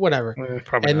have, but whatever.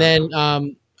 Probably and not.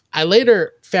 Then I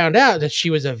later found out that she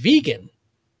was a vegan.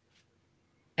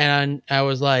 And I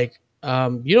was like,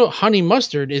 honey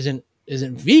mustard isn't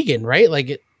vegan, right? Like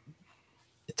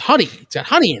it's honey. It's got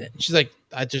honey in it. She's like,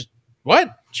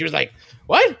 what? She was like,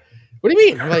 what? What do you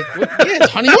mean? I'm like, yeah,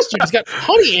 it's honey mustard. It's got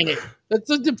honey in it. That's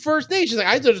the first thing. She's like,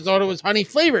 I just thought it was honey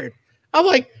flavored. I'm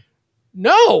like,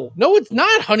 no, it's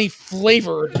not honey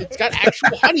flavored. It's got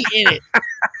actual honey in it.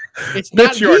 It's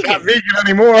not vegan. You're not vegan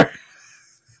anymore.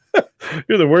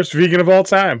 You're the worst vegan of all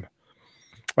time.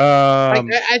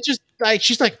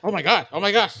 She's like, oh my god.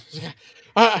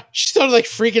 She started like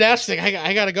freaking out. She's like,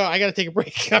 I gotta go. I gotta take a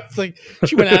break. I was like,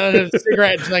 she went out and had a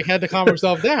cigarette and she like had to calm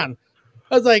herself down.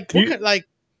 I was like, what kind, like,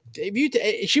 if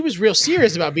you, she was real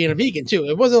serious about being a vegan too.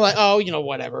 It wasn't like, oh,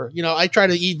 whatever. I try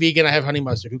to eat vegan. I have honey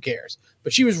mustard. Who cares?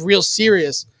 But she was real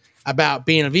serious about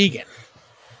being a vegan.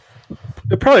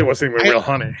 It probably wasn't even real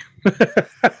honey.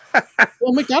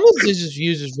 Well, McDonald's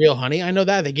uses real honey. I know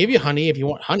that. They give you honey if you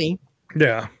want honey.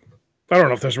 Yeah. I don't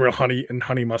know if there's real honey and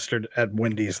honey mustard at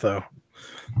Wendy's, though.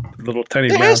 Little tiny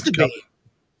There has to cup.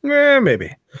 be.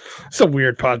 Maybe. It's a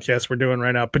weird podcast we're doing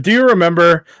right now. But do you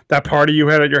remember that party you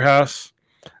had at your house?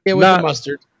 Yeah, with the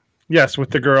mustard. Yes, with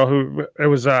the girl who, it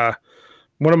was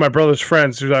one of my brother's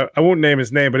friends, who I won't name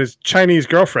his name, but his Chinese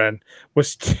girlfriend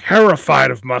was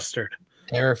terrified of mustard.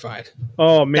 Terrified.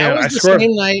 Oh, man. I swear.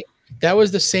 That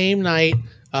was the same night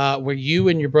where you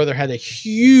and your brother had a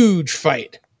huge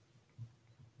fight.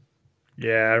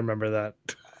 Yeah, I remember that.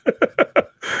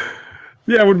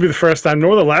 Yeah, it wouldn't be the first time,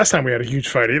 nor the last time we had a huge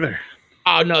fight either.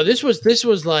 Oh no, this was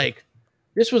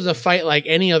a fight like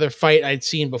any other fight I'd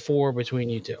seen before between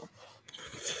you two.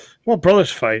 Well,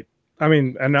 brothers fight. I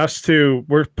mean, and us two,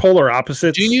 we're polar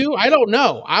opposites. Do you? I don't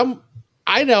know.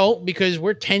 I don't, because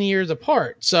we're 10 years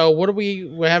apart. So what do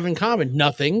we have in common?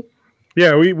 Nothing.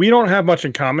 Yeah, we don't have much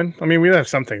in common. I mean, we have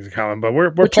some things in common, but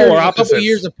we're polar opposites. A couple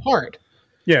years apart.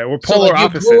 Yeah, we're polar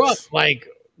opposites. You grew up like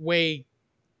way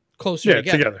closer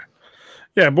together.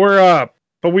 Yeah,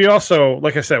 but we also,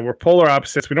 like I said, we're polar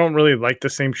opposites. We don't really like the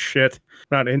same shit.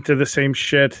 Not into the same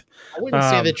shit. I wouldn't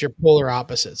say that you're polar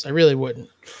opposites. I really wouldn't.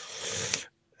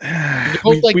 You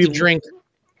both like to drink.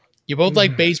 You both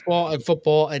like baseball and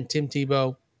football and Tim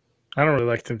Tebow. I don't really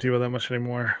like Tim Tebow that much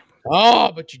anymore.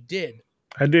 Oh, but you did.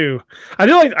 I do. I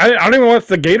don't even watch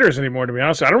the Gators anymore, to be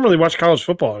honest. I don't really watch college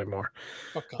football anymore.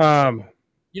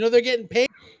 They're getting paid.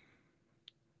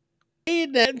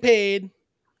 Paid.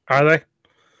 Are they?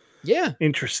 Yeah.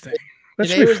 Interesting. That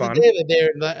should be fun.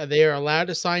 They are allowed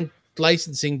to sign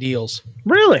licensing deals.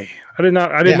 Really? I did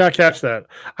not catch that.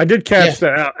 I did catch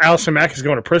that Allison Mack is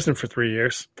going to prison for 3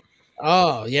 years.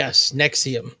 Oh, yes.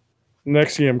 Nexium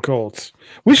Colts.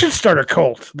 We should start a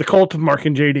cult. The cult of Mark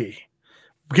and JD.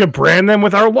 We can brand them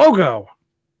with our logo.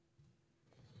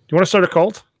 Do you want to start a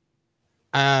cult?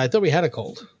 I thought we had a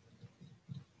cult.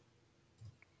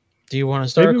 Do you want to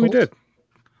start a cult? Maybe we did.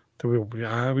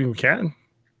 We can.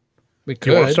 We could.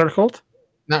 Do you want to start a cult?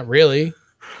 Not really.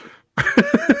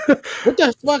 What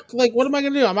the fuck? Like, what am I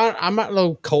going to do? I'm not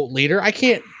no cult leader. I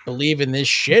can't believe in this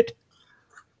shit.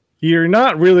 You're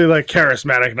not really like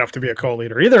charismatic enough to be a cult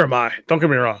leader. Either am I. Don't get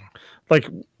me wrong. Like,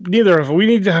 neither of us. We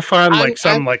need to find figurehead.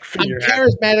 I'm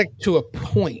charismatic to a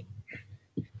point.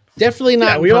 Definitely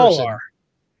not. Yeah, we all are.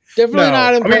 Definitely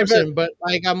not in person, but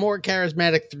like I'm more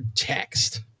charismatic through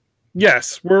text.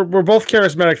 Yes, we're both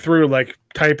charismatic through like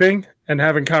typing and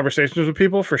having conversations with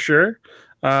people for sure.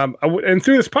 And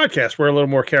through this podcast, we're a little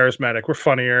more charismatic. We're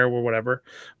funnier. We're whatever.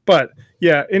 But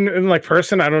yeah, in like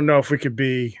person, I don't know if we could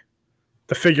be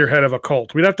the figurehead of a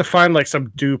cult. We'd have to find like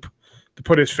some dupe to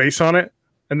put his face on it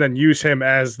and then use him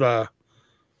as the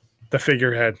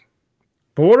figurehead.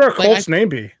 But what would our cult's name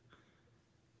be?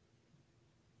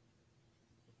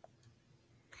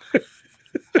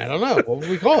 I don't know. What would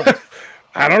we call it?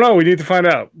 I don't know. We need to find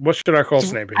out. What should our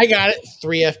cult's name be? I got it.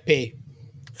 3FP.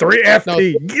 3FP. No,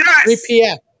 yes.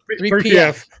 3PF.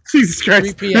 3PF. Jesus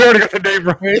Christ. 3PF. You already got the name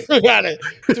wrong. We got it.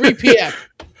 3PF.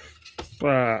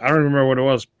 I don't remember what it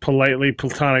was. Politely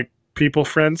Platonic people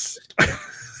friends.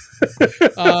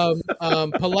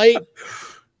 Polite.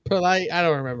 I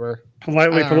don't remember.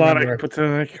 Politely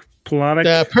Platonic.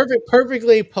 The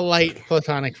perfectly polite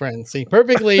platonic friends. See,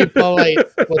 perfectly polite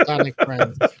platonic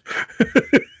friends.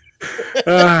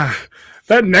 That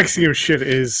Nexium shit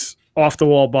is off the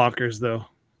wall bonkers, though.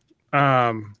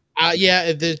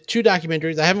 Yeah, the two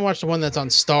documentaries. I haven't watched the one that's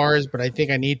on Stars, but I think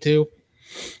I need to.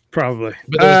 Probably.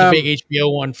 But there's the big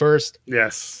HBO one first.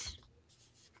 Yes.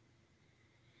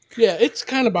 Yeah, it's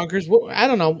kind of bonkers. I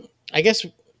don't know. I guess.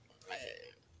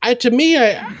 I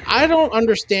don't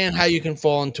understand how you can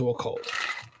fall into a cult.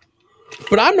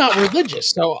 But I'm not religious,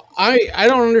 so I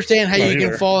don't understand how you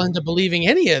can fall into believing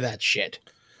any of that shit.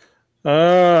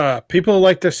 People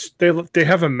like this. They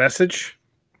have a message,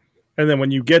 and then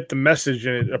when you get the message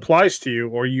and it applies to you,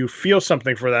 or you feel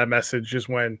something for that message, is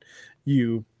when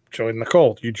you join the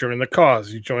cult, you join the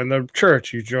cause, you join the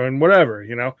church, you join whatever.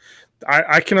 You know,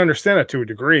 I can understand it to a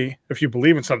degree. If you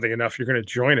believe in something enough, you're going to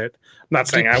join it. I'm not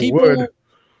saying I would.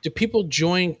 Do people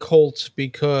join cults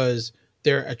because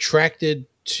they're attracted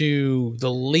to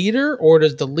the leader, or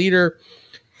does the leader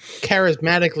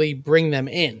charismatically bring them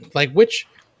in? Like which?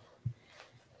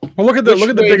 Well, look at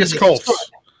the biggest cults.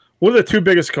 What are the two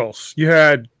biggest cults? You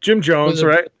had Jim Jones, Was it?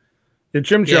 right? Yeah,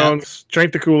 Jim Yeah. Jones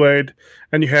drank the Kool-Aid,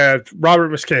 and you had Robert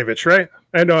Miscavige, right?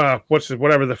 And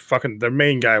whatever the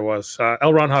main guy was,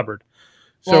 L. Ron Hubbard.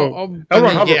 Well, So L. I Ron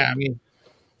think Hubbard, yeah. I mean,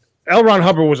 L. Ron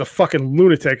Hubbard was a fucking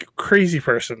lunatic, crazy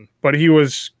person, but he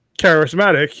was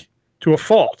charismatic to a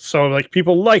fault. So like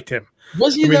people liked him.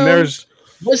 was I he mean, though? there's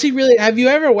Was he really? Have you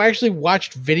ever actually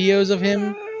watched videos of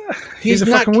him? he's He's a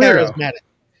not fucking weirdo. charismatic.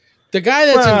 The guy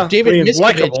that's in Well, I David mean, Miscavige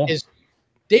likable. is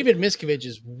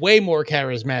way more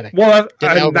charismatic Well,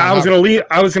 than L. Ron I was Hubbard. gonna lead.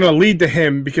 I was gonna lead to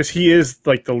him because he is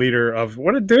like the leader of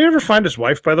what. Did they ever find his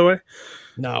wife? By the way,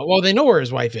 No, well, they know where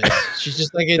his wife is. She's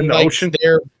just like in in the like ocean.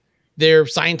 their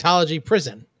Scientology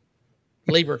prison,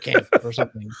 labor camp or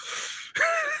something.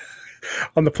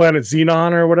 On the planet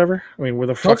Xenon or whatever. I mean, where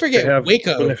the Don't fuck they forget have?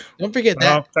 Waco. Don't forget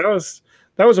Oh, that.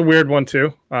 that was a weird one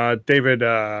too. David,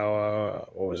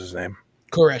 what was his name?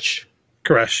 Koresh.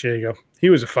 Koresh. There you go. He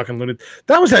was a fucking lunatic.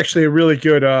 That was actually a really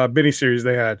good miniseries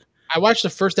they had. I watched the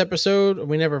first episode.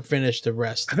 We never finished the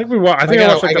rest. I think we. I think I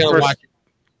watched like the gotta first. watch it.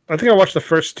 I think I watched the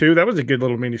first two. That was a good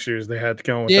little miniseries they had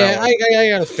going with Yeah, that one. I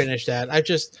gotta finish that. I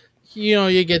just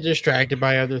you get distracted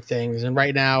by other things, and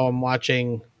right now I'm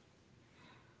watching.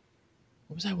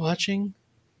 What was I watching?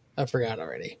 I forgot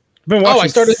already. I've been Oh,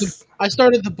 watching. I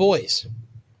started The Boys.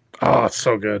 Oh, it's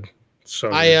so good. So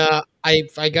good.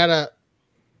 I got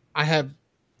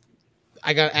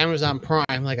Amazon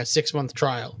Prime like a 6-month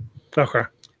trial Okay.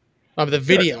 of the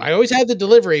video. I always had the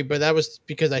delivery, but that was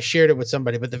because I shared it with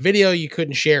somebody. But the video you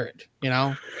couldn't share it,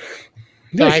 So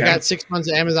Yeah, I got 6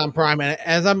 months of Amazon Prime, and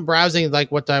as I'm browsing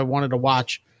like what I wanted to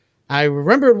watch, I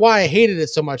remembered why I hated it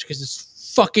so much because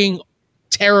it's fucking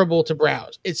terrible to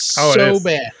browse. It's so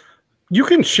bad. You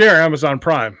can share Amazon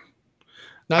Prime.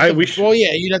 Well,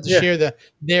 yeah, you'd have to Yeah. share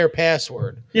their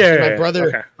password. Yeah, my yeah, brother,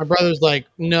 okay. my brother's like,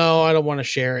 no, I don't want to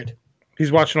share it.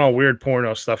 He's watching all weird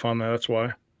porno stuff on there. That's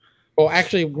why. Well,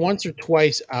 actually, once or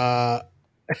twice, the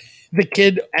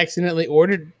kid accidentally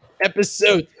ordered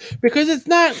episodes because it's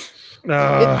not Shit. No.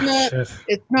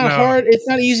 hard. It's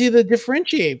not easy to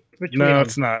differentiate between No, them.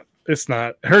 it's not. It's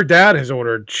not. Her dad has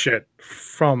ordered shit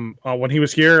from when he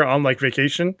was here on like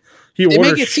vacation. They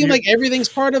ordered make it seem like everything's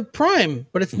part of Prime,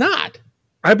 but it's not.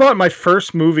 I bought my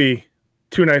first movie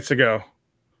 2 nights ago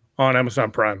on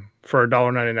Amazon Prime for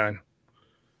 $1.99.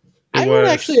 I own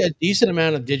actually a decent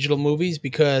amount of digital movies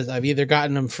because I've either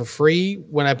gotten them for free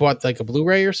when I bought like a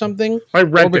Blu-ray or something, or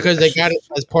because they got it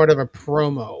as part of a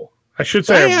promo. I should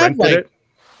say I rented it.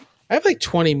 I have like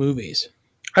 20 movies.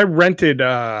 I rented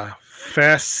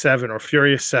Fast 7 or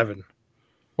Furious 7.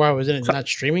 Why was it not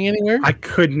streaming anywhere? I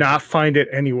could not find it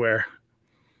anywhere.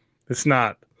 It's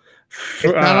not. It's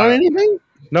not on anything?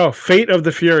 No, Fate of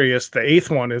the Furious, the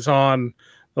 8th one, is on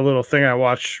the little thing I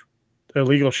watch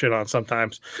illegal shit on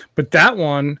sometimes. But that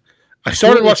one, I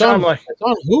started watching on like... It's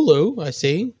on Hulu, I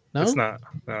see. No? It's not.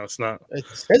 No, it's not. It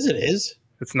says it is.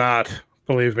 It's not.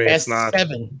 Believe me, Fast it's not.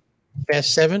 7.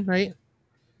 Fast 7, right?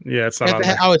 Yeah, it's not on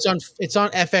there. Oh, it's on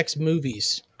FX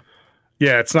Movies.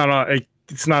 Yeah, it's not on.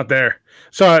 It's not there.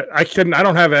 So I couldn't. I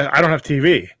don't have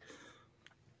TV.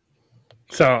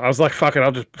 So I was like, "Fuck it!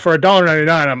 I'll just for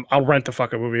 $1.99, I'll rent the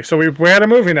fucking movie." So we had a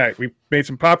movie night. We made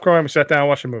some popcorn. We sat down and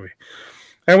watched a movie.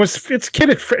 And it's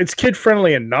kid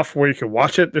friendly enough where you can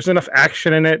watch it. There's enough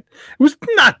action in it.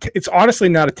 It's honestly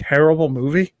not a terrible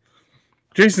movie.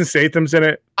 Jason Statham's in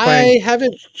it. I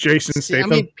haven't. Jason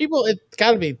Statham. I mean,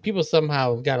 people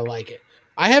somehow gotta like it.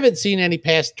 I haven't seen any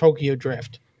past Tokyo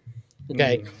Drift.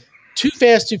 Okay, Too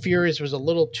Fast, Too Furious was a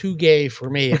little too gay for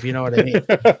me, if you know what I mean.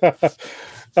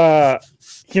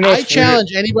 I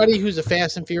challenge anybody who's a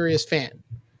Fast and Furious fan,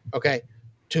 okay,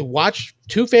 to watch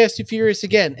Too Fast, Too Furious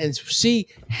again and see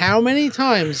how many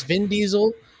times Vin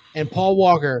Diesel and Paul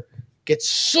Walker get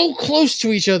so close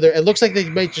to each other. It looks like they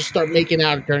might just start making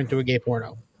out and turn into a gay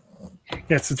porno.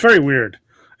 Yes, it's very weird.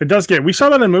 It does get. We saw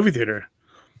that in the movie theater.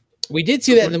 We did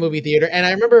see that in the movie theater, and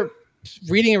I remember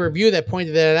reading a review that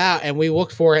pointed that out, and we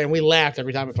looked for it, and we laughed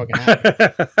every time it fucking happened.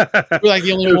 We're like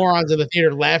the only morons in the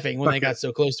theater laughing when they got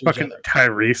so close to each other.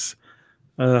 Tyrese.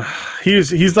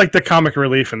 He's like the comic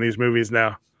relief in these movies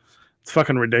now. It's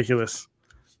fucking ridiculous.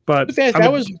 But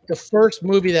that was the first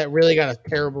movie that really got a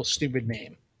terrible, stupid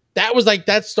name.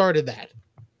 That started that.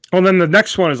 Well, then the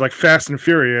next one is like Fast and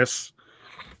Furious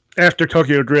after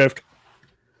Tokyo Drift.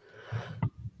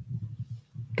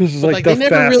 This is like the they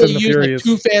never Fast really and the used Furious.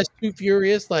 Too Fast, Too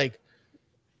Furious. Like,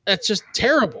 that's just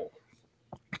terrible.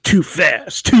 Too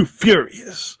Fast, Too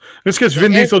Furious. It's because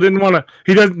Vin Diesel didn't want to.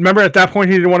 He doesn't remember at that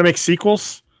point he didn't want to make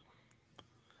sequels.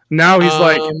 Now he's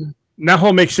now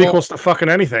he'll make sequels to fucking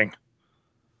anything.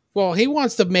 Well, he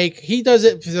wants to make. He does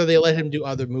it so they let him do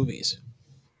other movies.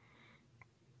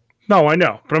 No, I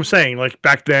know, but I'm saying like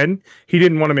back then he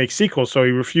didn't want to make sequels, so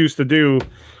he refused to do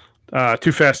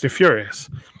Too Fast and Furious.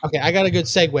 Okay, I got a good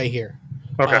segue here.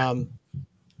 Okay. Um,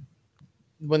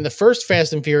 when the first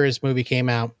Fast and Furious movie came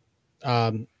out,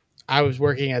 um, I was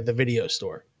working at the video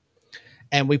store,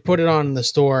 and we put it on in the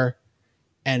store.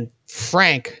 And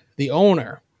Frank, the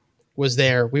owner, was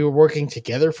there. We were working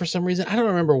together for some reason. I don't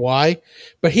remember why,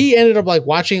 but he ended up like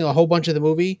watching a whole bunch of the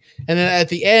movie, and then at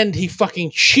the end, he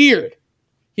fucking cheered.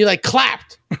 He like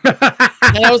clapped,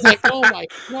 and I was like, "Oh my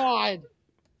god,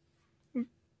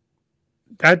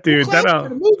 That who dude, claps at a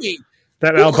movie?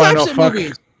 that Who albino claps at fuck.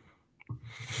 movies?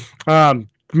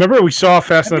 Remember we saw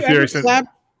Fast Have and you the ever Furious? clapped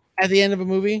at the end of a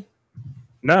movie?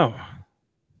 No,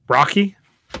 Rocky.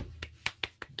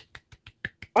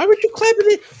 Why would you clap at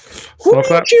it? Who Slow are you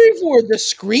clap. cheering for? The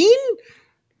screen?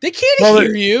 They can't Well,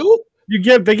 hear you,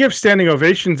 they give standing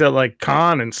ovations at like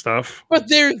Con and stuff. but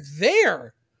they're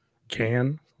there.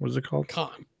 What is it called?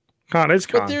 Con, Con. It's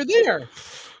but Con. they're there.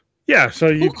 Yeah.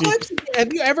 So Who claps?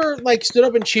 Have you ever like stood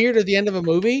up and cheered at the end of a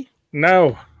movie?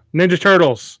 no Ninja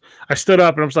Turtles. I stood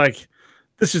up and I was like,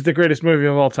 "This is the greatest movie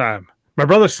of all time." My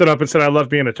brother stood up and said, "I love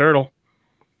being a turtle."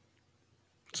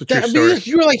 It's a true story.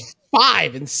 You were like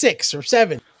 5 and 6 or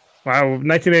 7. Wow,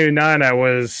 1989. I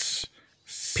was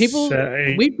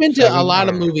We've been to a lot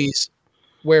of movies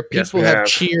where Yes, people we have have.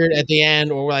 cheered at the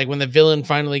end, or like when the villain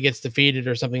finally gets defeated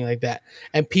or something like that,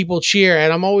 and people cheer,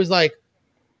 and I'm always like,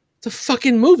 it's a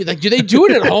fucking movie. Like, do they do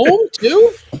it at home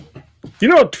too? You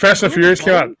know, Fast and Furious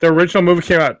came out. The original movie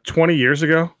came out 20 years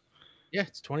ago. Yeah,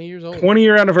 it's 20 years old.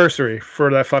 20-year anniversary for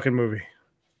that fucking movie.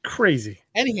 Crazy.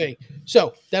 Anyway,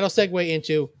 so that'll segue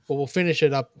into, but we'll finish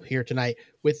it up here tonight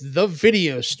with the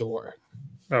video store.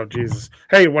 Oh, Jesus.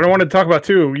 Hey, what I wanted to talk about,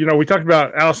 too, you know, we talked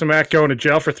about Allison Mack going to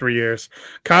jail for 3 years.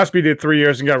 Cosby did 3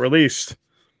 years and got released.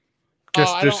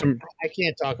 I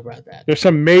can't talk about that. There's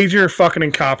some major fucking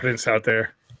incompetence out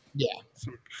there. Yeah.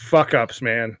 Some fuck ups,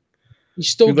 man. He's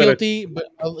still guilty, but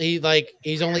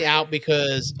he's only out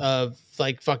because of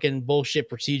like fucking bullshit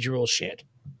procedural shit.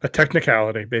 A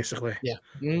technicality, basically. Yeah.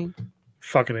 Mm-hmm.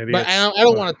 Fucking idiots. But I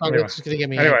don't want to talk. Anyway. It's just gonna get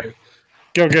me angry.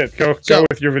 Go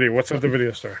with your video. What's at the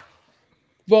video store?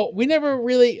 Well, we never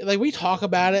really we talk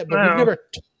about it, but we've never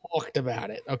talked about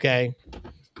it. Okay.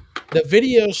 The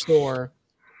video store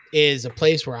is a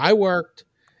place where I worked,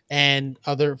 and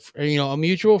a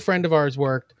mutual friend of ours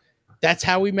worked. That's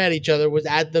how we met each other, was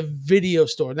at the video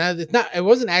store. Now it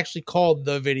wasn't actually called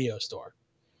the video store.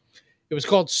 It was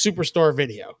called Superstore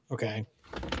Video. Okay.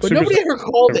 But nobody ever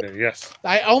called it. Yes.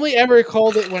 I only ever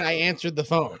called it when I answered the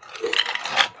phone.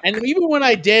 And even when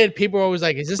I did, people were always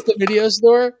like, is this the video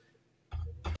store?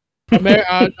 On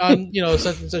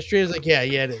such and such street. I was like, yeah,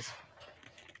 it is.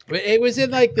 But it was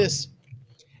in like this,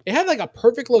 it had like a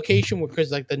perfect location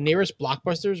because like the nearest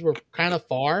Blockbusters were kind of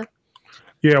far.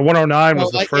 Yeah, 109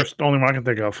 was the only one I can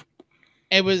think of.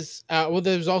 It was there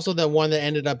was also the one that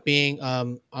ended up being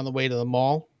on the way to the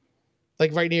mall,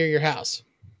 like right near your house.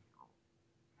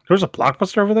 There's a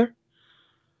Blockbuster over there?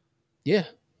 Yeah.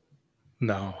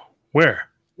 No. Where?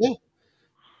 Yeah.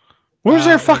 Where's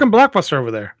there a fucking Blockbuster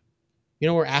over there? You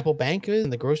know where Apple Bank is in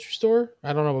the grocery store?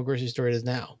 I don't know what grocery store it is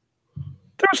now.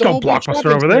 There was no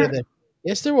Blockbuster over there.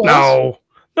 Yes, there was. No,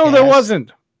 yes. There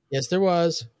wasn't. Yes, there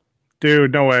was.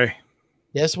 Dude, no way.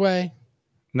 Yes way.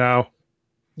 No.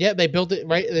 Yeah, they built it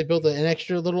right. They built an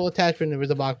extra little attachment. There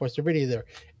was a Blockbuster video there.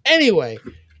 Anyway,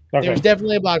 there was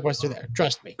definitely a Blockbuster there.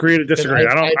 Trust me. Agree to disagree.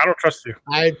 I don't trust you.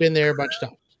 I've been there a bunch of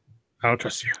times. I don't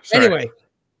trust you. Sorry. Anyway,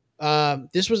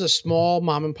 this was a small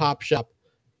mom and pop shop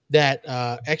that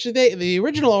actually the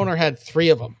original owner had 3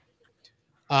 of them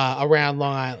around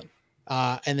Long Island.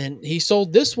 And then he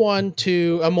sold this one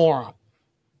to a moron.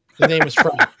 His name was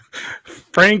Frank.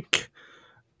 Frank,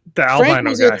 the albino Frank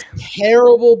was guy. a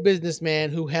terrible businessman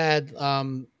who had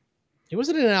he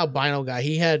wasn't an albino guy.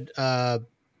 He had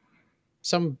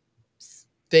some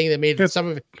thing that made some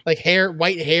of it like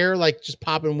white hair, like just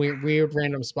popping weird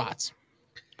random spots.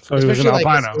 So he was an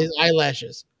albino. Like his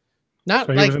eyelashes. Not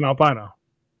so he was an albino.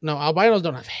 No, albinos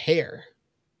don't have hair.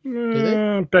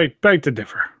 Do they? Beg to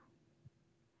differ.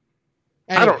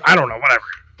 Anyway, I don't know. Whatever.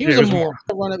 He was a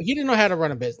moron. He didn't know how to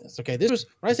run a business. Okay, this was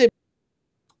when I say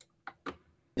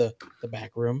the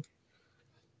back room,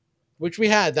 which we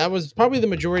had. That was probably the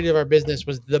majority of our business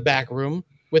was the back room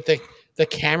with the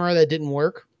camera that didn't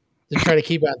work to try to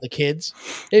keep out the kids.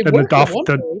 And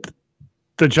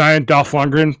the giant Dolph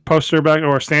Lundgren poster back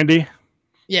or standee.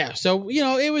 Yeah, so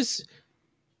it was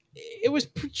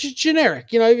generic.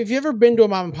 If you've ever been to a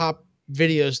mom and pop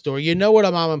video store, you know what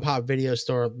a mom and pop video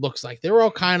store looks like. They were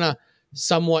all kind of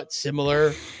somewhat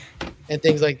similar and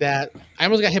things like that. I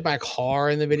almost got hit by a car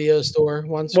in the video store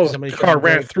once Well, because the somebody car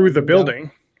ran drove through through the the window.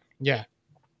 building. Yeah.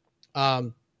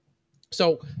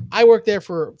 So I worked there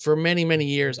for many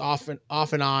years, off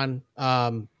and on.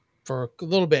 For a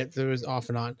little bit, there was off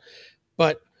and on,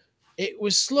 but it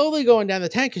was slowly going down the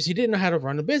tank because he didn't know how to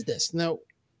run a business. Now,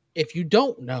 if you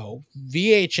don't know,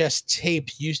 VHS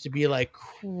tapes used to be like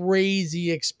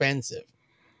crazy expensive.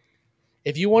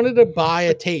 If you wanted to buy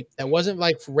a tape that wasn't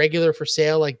like regular for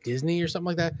sale, like Disney or something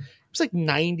like that, it was like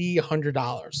 $90,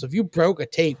 $100. So if you broke a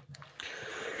tape,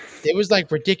 it was like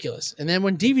ridiculous. And then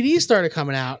when DVDs started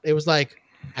coming out, it was like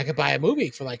I could buy a movie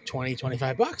for like 20,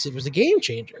 $25. It was a game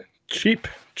changer. Cheap,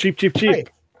 cheap, cheap, cheap. Right.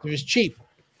 It was cheap.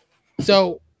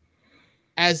 So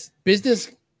as business,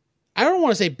 I don't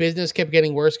want to say business kept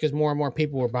getting worse because more and more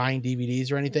people were buying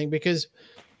DVDs or anything, because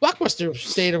Blockbuster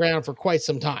stayed around for quite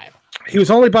some time. He was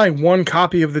only buying one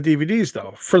copy of the DVDs,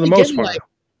 though, for the most Getting part. like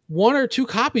one or two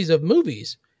copies of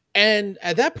movies. And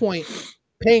at that point,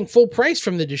 paying full price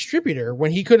from the distributor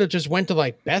when he could have just went to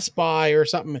like Best Buy or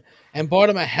something and bought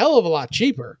him a hell of a lot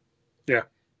cheaper. Yeah.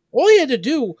 All you had to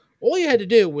do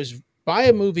was buy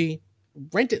a movie,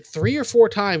 rent it 3 or 4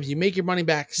 times, you make your money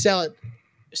back, sell it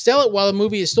while the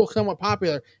movie is still somewhat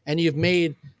popular, and you've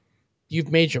made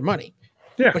your money.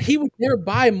 Yeah. But he would never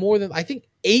buy more than, I think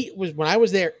 8 was, when I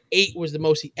was there, 8 was the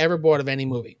most he ever bought of any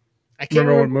movie. I can't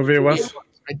Remember what movie it was?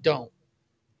 I don't.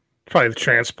 Probably The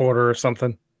Transporter or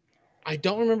something. I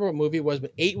don't remember what movie it was,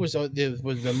 but 8 was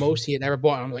the most he had ever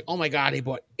bought. I'm like, oh my god, he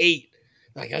bought 8.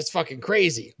 Like, that's fucking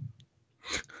crazy.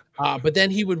 But then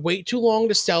he would wait too long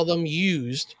to sell them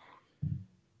used.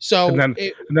 So and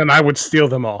then I would steal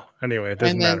them all. Anyway, it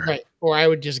doesn't matter. Right, or I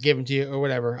would just give them to you or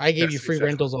whatever. I gave Yes, you free exactly.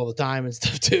 rentals all the time and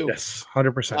stuff too. Yes,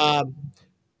 100%.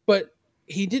 But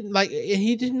he didn't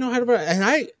know how to run. And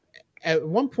I, at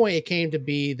one point, it came to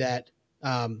be that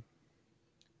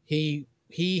he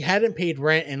hadn't paid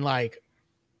rent in like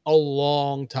a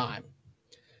long time,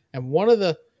 and one of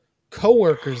the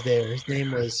coworkers there, his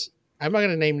name was, I'm not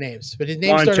going to name names, but his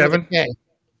name Blind started Kevin. with a K.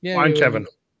 Yeah, Blind Kevin.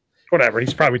 Whatever.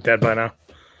 He's probably dead by now.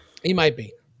 He might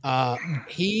be.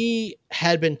 He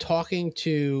had been talking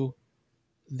to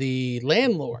the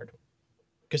landlord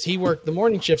because he worked the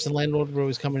morning shifts, and landlord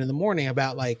was coming in the morning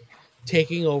about like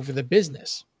taking over the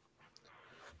business.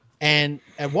 And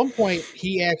at one point,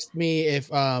 he asked me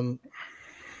if I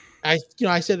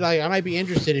said like, I might be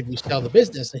interested if you sell the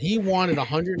business, and he wanted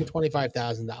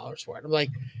 $125,000 for it. I'm like,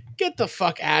 get the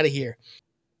fuck out of here!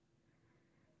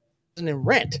 And in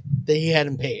rent that he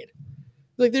hadn't paid.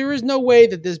 Like, there is no way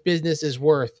that this business is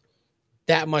worth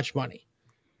that much money.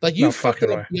 Like, you fucked it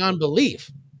up beyond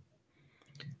belief.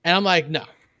 And I'm like, no.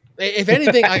 If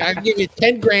anything, like, I can give you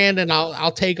 10 grand and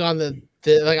I'll take on the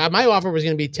like, my offer was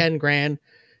going to be 10 grand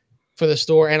for the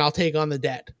store, and I'll take on the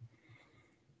debt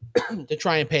to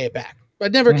try and pay it back. But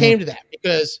it never came to that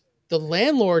because the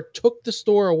landlord took the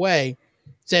store away,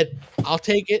 said, I'll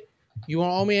take it. You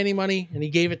won't owe me any money. And he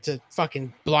gave it to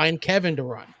fucking Blind Kevin to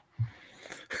run.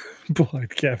 Blind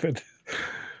Kevin.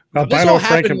 Albino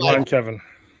Frank and Blind Kevin.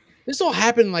 This all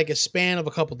happened in like a span of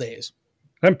a couple days.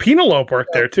 And Penelope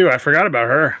worked there too. I forgot about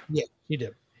her. Yeah, he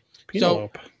did.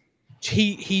 Penelope. So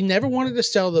he never wanted to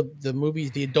sell the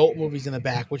movies, the adult movies in the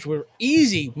back, which were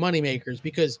easy money makers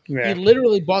because he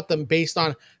literally bought them based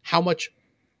on how much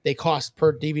they cost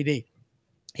per DVD.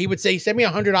 He would say, send me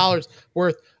 $100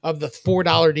 worth of the $4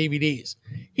 DVDs.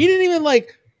 He didn't even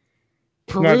like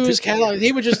peruse catalog.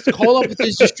 He would just call up with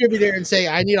his distributor and say,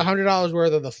 I need $100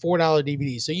 worth of the $4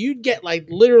 DVDs. So you'd get like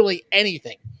literally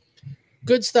anything.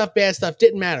 Good stuff, bad stuff,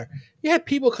 didn't matter. You had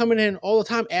people coming in all the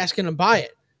time asking to buy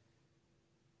it.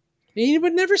 And he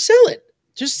would never sell it.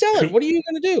 Just sell it. What are you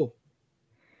going to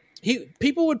do?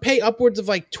 People would pay upwards of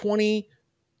like 20,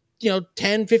 $10,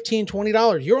 $15,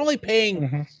 $20. You're only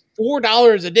paying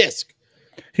 $4 a disc.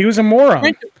 He was a moron.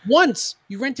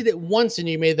 You rented it once and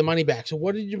you made the money back. So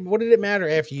what did it matter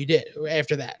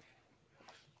after that?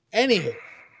 Anywho,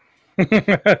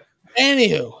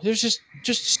 there's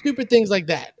just stupid things like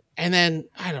that. And then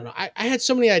I don't know. I had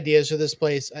so many ideas for this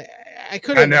place. I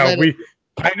could have. We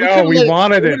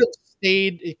wanted it.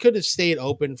 It could have stayed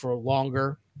open for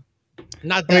longer.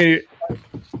 Not that.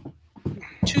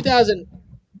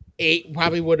 2008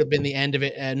 probably would have been the end of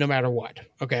it, no matter what.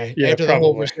 Okay, yeah, after the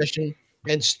whole recession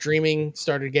and streaming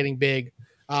started getting big,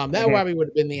 that probably would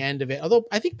have been the end of it. Although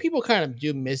I think people kind of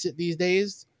do miss it these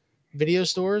days, video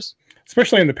stores,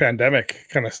 especially in the pandemic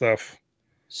kind of stuff.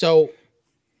 So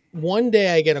one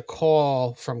day I get a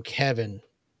call from Kevin.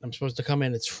 I'm supposed to come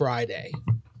in. It's Friday.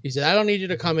 He said, I don't need you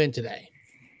to come in today.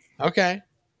 Okay.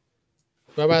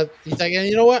 What about, he's like, and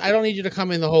you know what? I don't need you to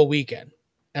come in the whole weekend.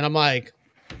 And I'm like,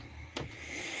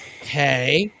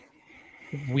 okay,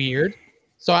 weird.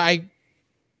 So I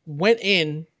went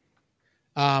in.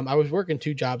 I was working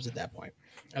 2 jobs at that point.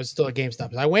 I was still at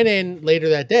GameStop. So I went in later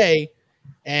that day,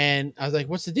 and I was like,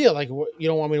 "What's the deal? Like, you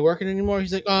don't want me working anymore?"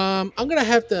 He's like, I'm gonna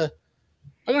have to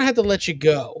let you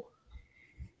go."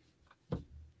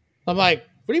 I'm like,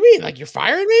 "What do you mean? Like, you're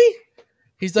firing me?"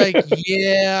 He's like,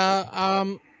 "Yeah,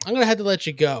 I'm gonna have to let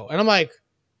you go." And I'm like,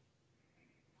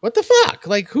 "What the fuck?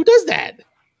 Like, who does that?"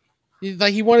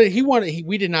 Like,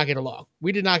 we did not get along.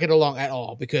 We did not get along at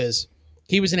all because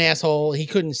he was an asshole. He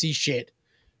couldn't see shit.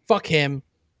 Fuck him.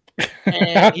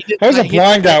 And How was a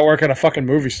blind guy working at a fucking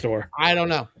movie store? I don't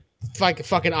know.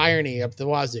 Fucking irony up the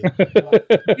wazoo.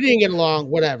 We didn't get along,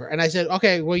 whatever. And I said,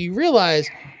 okay, well, you realize,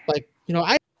 like,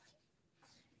 I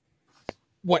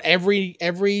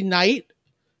every night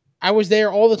I was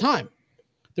there all the time.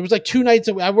 There was like 2 nights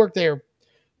I worked there,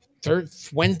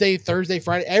 Wednesday, Thursday,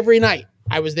 Friday, every night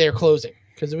I was there closing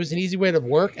because it was an easy way to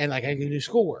work and like I could do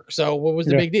schoolwork. So what was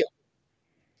the big deal?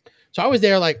 So I was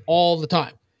there like all the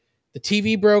time. The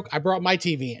TV broke, I brought my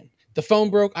TV in. The phone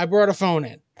broke, I brought a phone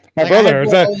in. My Like brother,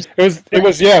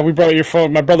 yeah, we brought your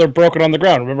phone. My brother broke it on the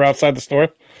ground. Remember outside the store?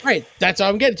 Right. That's how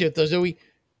I'm getting to it. So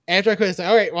after I quit, I said,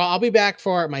 all right, well, I'll be back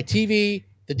for my TV,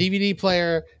 the DVD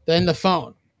player, then the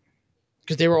phone.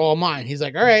 Because they were all mine. He's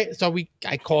like, all right. So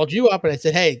I called you up and I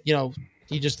said, hey,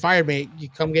 you just fired me. You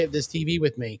come get this TV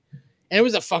with me. And it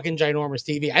was a fucking ginormous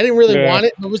TV. I didn't really want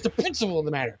it, but it was the principle of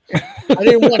the matter. I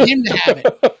didn't want him to have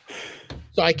it.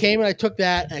 So I came and I took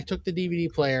that, and I took the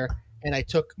DVD player, and I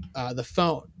took the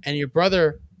phone. And your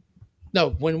brother, no,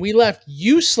 when we left,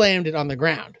 you slammed it on the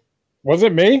ground. Was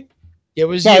it me? It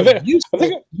was you.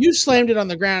 You slammed it on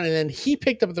the ground, and then he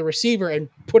picked up the receiver and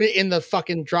put it in the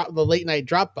fucking the late night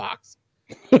drop box,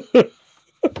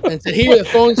 and said, "Here, the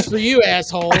phone's for you,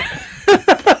 asshole."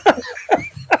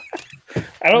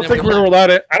 I don't think we were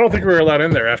allowed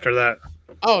in there after that.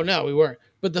 Oh no, we weren't.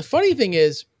 But the funny thing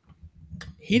is,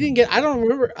 he didn't get. I don't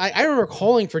remember. I remember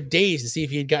calling for days to see if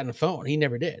he had gotten a phone. He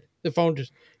never did. The phone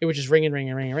it was just ringing. He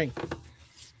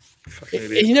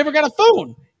never got a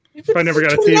phone. I never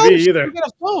got a TV either. Got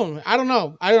a phone. I don't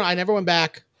know. I never went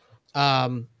back. I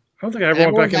don't think I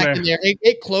ever went back in there.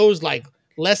 It closed like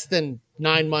less than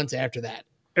 9 months after that.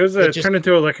 It turned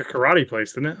into like a karate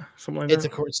place, didn't it? Something like that.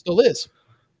 It still is.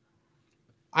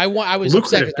 I was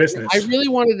lucrative business. I really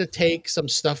wanted to take some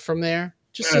stuff from there,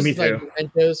 just as like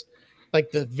mementos,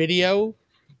 like the video,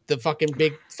 the fucking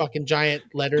big fucking giant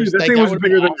letters. Dude, that thing was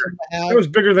bigger than that was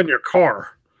bigger than your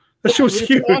car. That shit was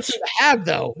huge. Awesome to have,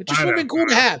 though. It just would have been cool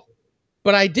to have.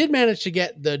 But I did manage to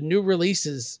get the new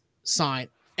releases signed,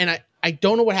 and I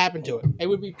don't know what happened to it. It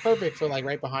would be perfect for like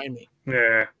right behind me.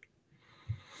 Yeah.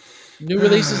 New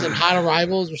releases and hot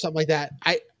arrivals or something like that.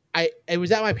 It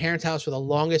was at my parents' house for the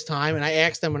longest time, and I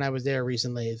asked them when I was there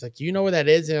recently. It's like, do you know where that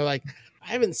is? And they're like, I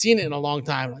haven't seen it in a long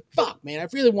time. I'm like, fuck, man, I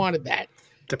really wanted that.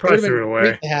 They probably threw it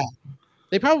away.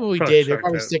 They probably did. They're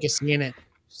probably sick of seeing it.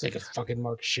 Sick of fucking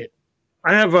mark shit.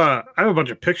 I have a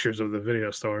bunch of pictures of the video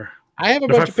store. I have a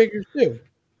bunch of pictures too.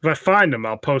 If I find them,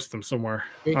 I'll post them somewhere.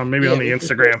 Maybe on the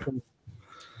Instagram.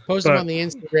 Post them on the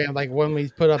Instagram, like when we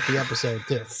put up the episode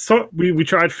too. So we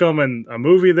tried filming a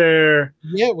movie there.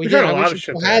 Yeah, we did. A lot of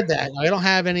shit. Had that. I don't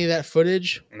have any of that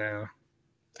footage. No.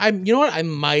 You know what? I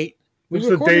might. We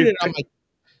recorded it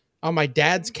on my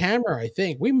dad's camera. I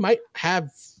think we might have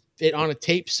it on a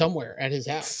tape somewhere at his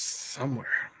house. Somewhere.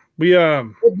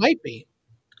 It might be.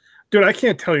 Dude, I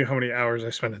can't tell you how many hours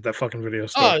I spent at that fucking video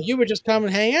store. Oh, you would just come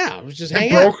and hang out. It was just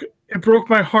hang out. It broke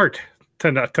my heart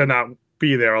to not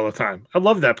be there all the time. I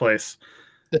love that place.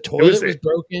 The toilet was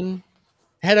broken.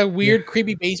 Had a weird,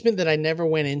 creepy basement that I never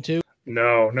went into.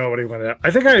 No, nobody went out. I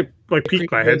think I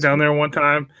peeked my head down there one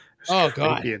time. Oh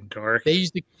god, and dark. They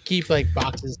used to keep like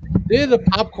boxes. They had the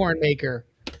popcorn maker.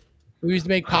 We used to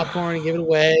make popcorn and give it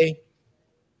away.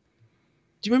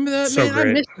 Do you remember that? Man, great.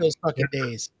 I miss those fucking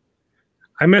days.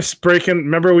 I miss breaking.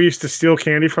 Remember, we used to steal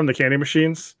candy from the candy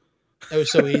machines. That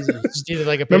was so easy. Just needed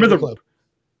like a paper clip.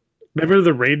 Remember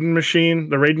the Raiden machine,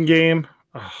 the Raiden game?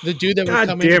 Oh, the dude that would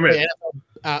come in and play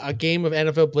a game of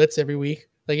NFL Blitz every week.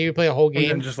 Like he would play a whole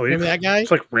game. And just leave. Remember that guy? It's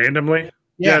like randomly.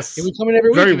 Yeah, yes. He would come in every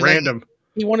week. Very random. Like,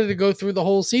 he wanted to go through the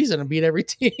whole season and beat every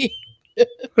team.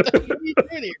 What are you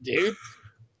doing here, dude?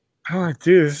 I'm like,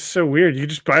 dude, this is so weird. You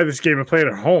just buy this game and play it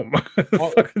at home.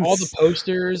 all the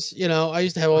posters, I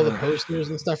used to have all the posters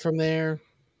and stuff from there.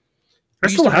 I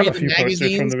still have a few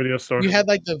posters from the video store. You had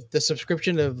like the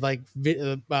subscription of like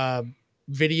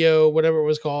video, whatever it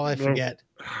was called. I forget.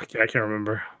 I can't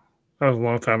remember. That was a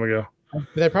long time ago.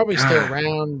 They're probably still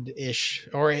around-ish.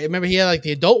 Or remember he had like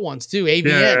the adult ones too, AVN.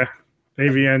 Yeah,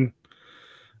 AVN.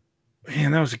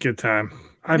 Man, that was a good time.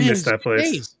 I Man, it missed was that good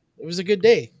place. days. It was a good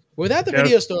day. Without the Yeah,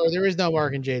 video store, there is no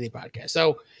Mark and JD podcast.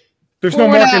 So there's no pour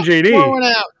one Mark and out. Pour JD. one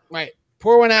out. Right.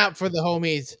 Pour one out for the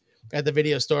homies at the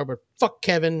video store. But fuck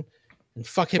Kevin and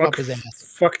fuck him up his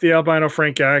ass. Fuck the albino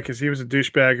Frank guy because he was a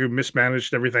douchebag who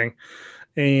mismanaged everything.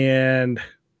 And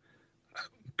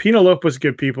Penelope was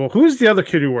good people. Who's the other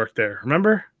kid who worked there?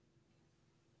 Remember?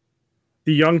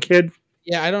 The young kid?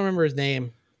 Yeah, I don't remember his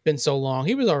name. Been so long.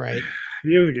 He was all right.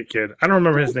 He was a good kid. I don't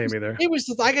remember his name either. It was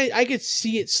just like I could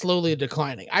see it slowly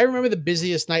declining. I remember the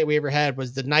busiest night we ever had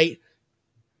was the night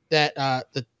that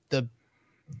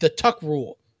the tuck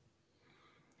rule.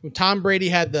 When Tom Brady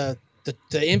had the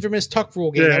infamous tuck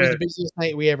rule game. Yeah. That was the busiest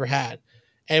night we ever had.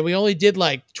 And we only did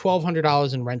like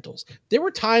 $1,200 in rentals. There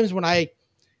were times when I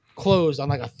closed on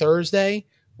like a Thursday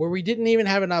where we didn't even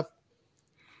have enough.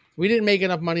 We didn't make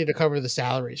enough money to cover the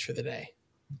salaries for the day.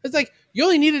 It's like you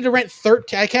only needed to rent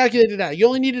 13. I calculated it out. You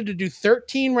only needed to do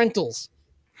 13 rentals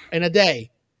in a day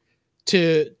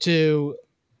to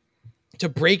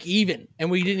break even, and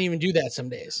we didn't even do that some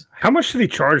days. How much did he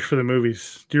charge for the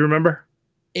movies? Do you remember?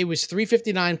 It was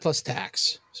 $359 plus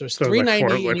tax, so it's So $390,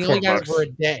 like and you only got $4. it for a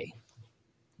day,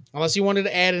 unless you wanted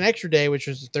to add an extra day, which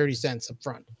was 30 cents up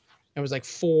front. It was like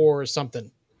 $4 or something.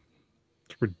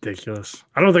 It's ridiculous.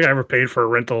 I don't think I ever paid for a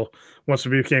rental once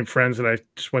we became friends, and I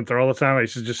just went there all the time. I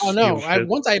used to just steal shit.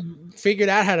 Once I figured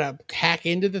out how to hack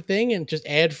into the thing and just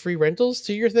add free rentals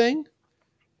to your thing.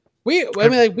 We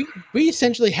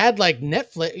essentially had like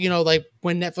Netflix, like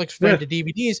when Netflix rented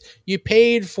DVDs, you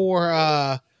paid for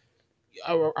a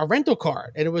rental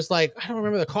card, and it was like, I don't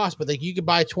remember the cost, but like you could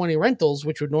buy 20 rentals,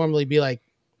 which would normally be like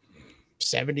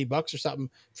 $70 or something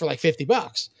for like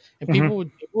 $50, and people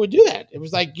would do that. It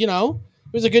was like, it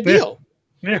was a good deal.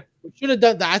 Yeah, we should have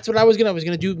done that. That's what I was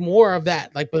gonna do more of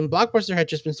that. Like when Blockbuster had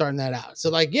just been starting that out, so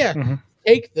like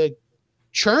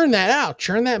churn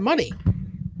that money.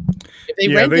 If they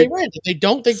rent, they rent. If they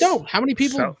don't, they don't. How many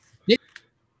people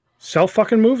sell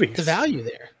fucking movies? The value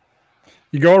there.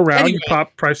 You go around, you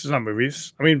pop prices on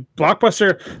movies. I mean,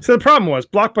 Blockbuster. So the problem was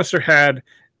Blockbuster had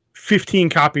 15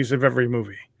 copies of every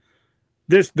movie.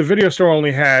 The video store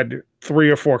only had 3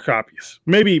 or 4 copies,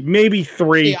 maybe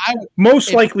 3,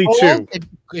 most likely 2.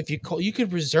 If you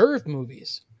could reserve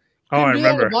movies. Oh, I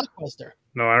remember. Blockbuster.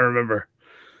 No, I remember.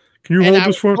 Can you hold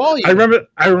this for? I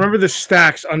remember the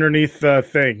stacks underneath the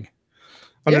thing.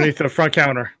 Underneath the front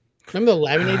counter. Remember the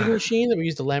laminating machine that we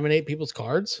used to laminate people's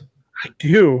cards? I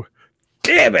do.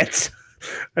 Damn it.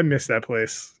 I miss that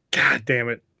place. God damn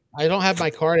it. I don't have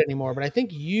my card anymore, but I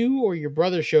think you or your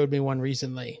brother showed me one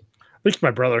recently. At least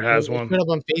my brother has one. Put up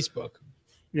on Facebook.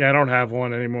 Yeah, I don't have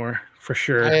one anymore, for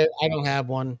sure. I don't have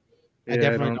one. I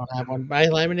definitely don't have one. But I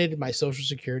laminated my social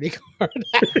security card.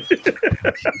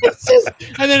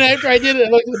 And then after I did it,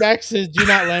 I looked at the back and says, "Do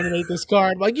not laminate this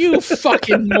card." I'm like, you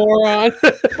fucking moron.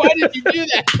 Why did you do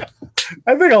that?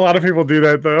 I think a lot of people do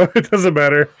that, though. It doesn't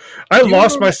matter. I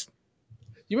lost my...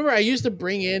 You remember I used to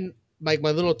bring in like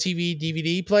my little TV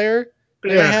DVD player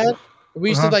that I had? We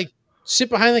used to like sit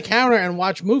behind the counter and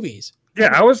watch movies.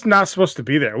 Yeah, I was not supposed to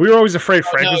be there. We were always afraid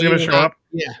Frank was going to show up.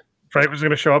 Yeah. Frank was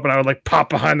going to show up, and I would like pop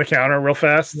behind the counter real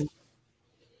fast. You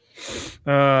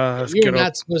were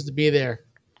not supposed to be there.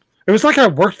 It was like I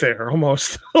worked there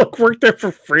almost. Like worked there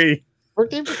for free.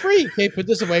 Worked there for free. Okay, put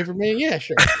this away from me. Yeah,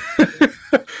 sure. I'm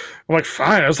like,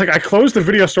 fine. I was like, I closed the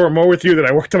video store more with you than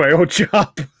I worked at my old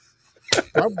job.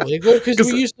 Probably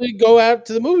because we used to go out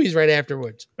to the movies right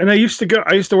afterwards. And I used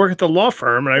to work at the law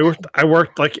firm, and I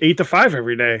worked like 8 to 5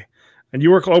 every day. And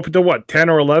you work open to what, 10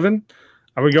 or 11?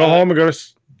 I would go home and go to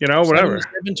whatever.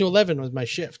 7 to 11 was my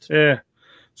shift. Yeah.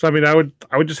 So I mean, I would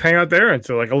just hang out there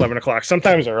until like 11 o'clock.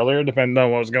 Sometimes earlier, depending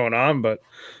on what was going on. But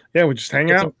yeah, we just hang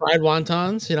out. Some fried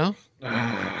wontons,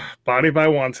 Body by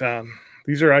wonton.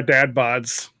 These are our dad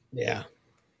bods. Yeah.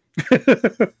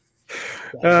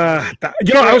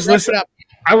 I was listening.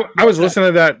 I was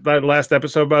listening to that last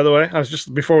episode, by the way. I was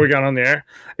just before we got on the air.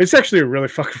 It's actually a really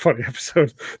fucking funny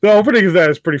episode. The opening of that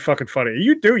is pretty fucking funny.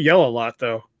 You do yell a lot,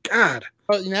 though. God.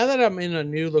 Well, now that I'm in a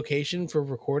new location for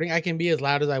recording, I can be as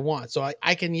loud as I want, so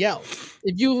I can yell.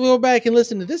 If you go back and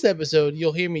listen to this episode,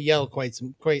 you'll hear me yell quite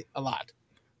a lot.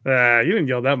 You didn't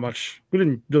yell that much. We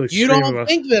didn't really. You don't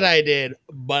think that I did,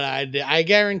 but I did. I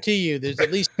guarantee you, there's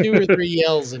at least 2 or 3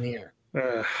 yells in here.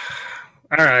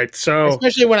 All right, so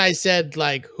especially when I said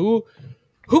like, who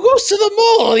goes to the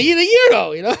mall to eat a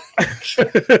euro?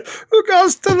 Who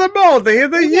goes to the mall to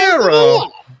eat a euro?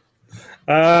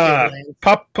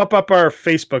 Pop up our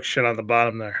Facebook shit on the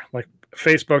bottom there, like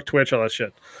Facebook, Twitch, all that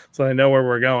shit, so they know where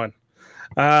we're going.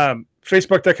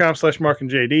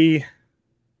 Facebook.com/MarkandJD,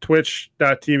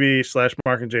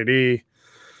 Twitch.tv/MarkandJD.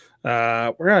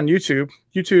 We're on YouTube,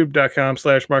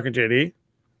 youtube.com/MarkandJD.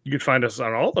 You can find us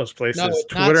on all those No, places.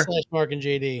 it's not Twitter. slash Mark and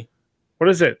JD. What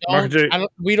is it? Mark and Don't JD.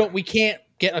 I don't we can't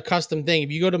get a custom thing.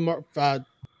 If you go to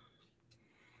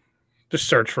Just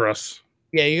search for us.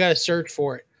 yeah, you got to search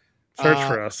for it. Search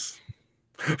for us.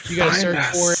 You got to Find search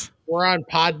for it. us. We're on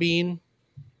Podbean.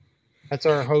 That's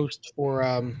our host for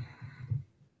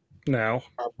Now.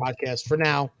 our podcast for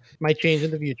now. Might change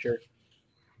in the future.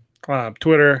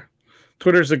 Twitter.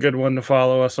 Twitter's a good one to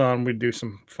follow us on. We do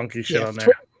some funky shit on there.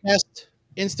 Twitter best.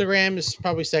 Instagram is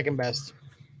probably second best.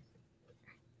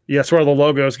 Yeah, that's where the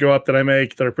logos go up that I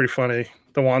make that are pretty funny.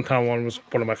 The wonton one was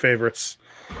one of my favorites.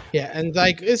 Yeah, and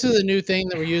like this is a new thing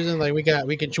that we're using. Like we can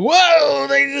whoa,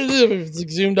 it's like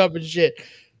zoomed up and shit.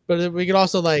 But we could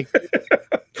also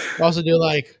do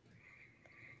like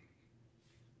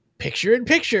picture in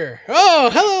picture. Oh,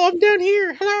 hello, I'm down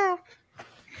here. Hello.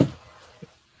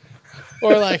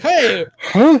 Or like, hey,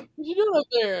 Huh? what you doing up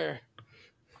there?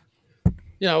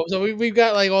 You know, so we've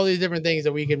got like all these different things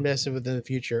that we can mess with in the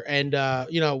future, and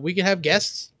you know, we can have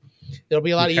guests. It'll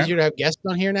be a lot easier to have guests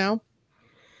on here now.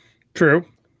 True.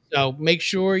 So make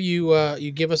sure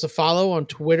you give us a follow on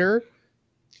Twitter.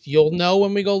 You'll know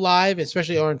when we go live,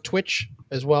 especially on Twitch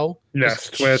as well. Yes,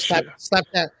 Just Twitch.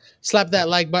 slap that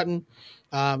like button.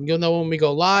 You'll know when we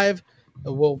go live.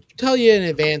 We'll tell you in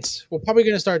advance. We're probably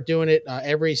going to start doing it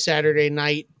every Saturday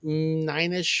night,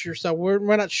 9ish or so. We're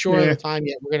not sure of the time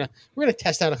yet. We're gonna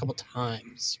test out a couple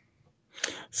times.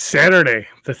 Saturday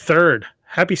the 3rd.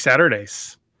 Happy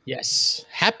Saturdays. Yes,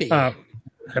 happy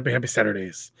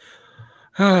Saturdays.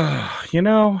 You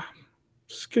know,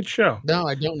 it's a good show. No,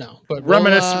 I don't know, but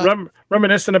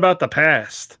reminiscing about the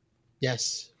past.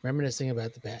 Yes, reminiscing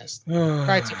about the past. All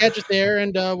right, so catch us there,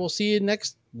 and we'll see you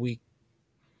next week.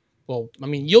 Well, I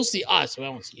mean, you'll see us, but I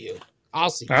won't see you. I'll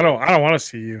see you. I don't want to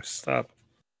see you. Stop.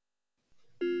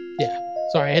 Yeah.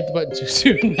 Sorry, I hit the button too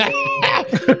soon.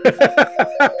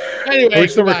 Anyway, are we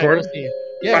still recording? We'll see you.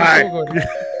 Yeah, we're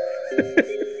still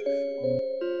recording.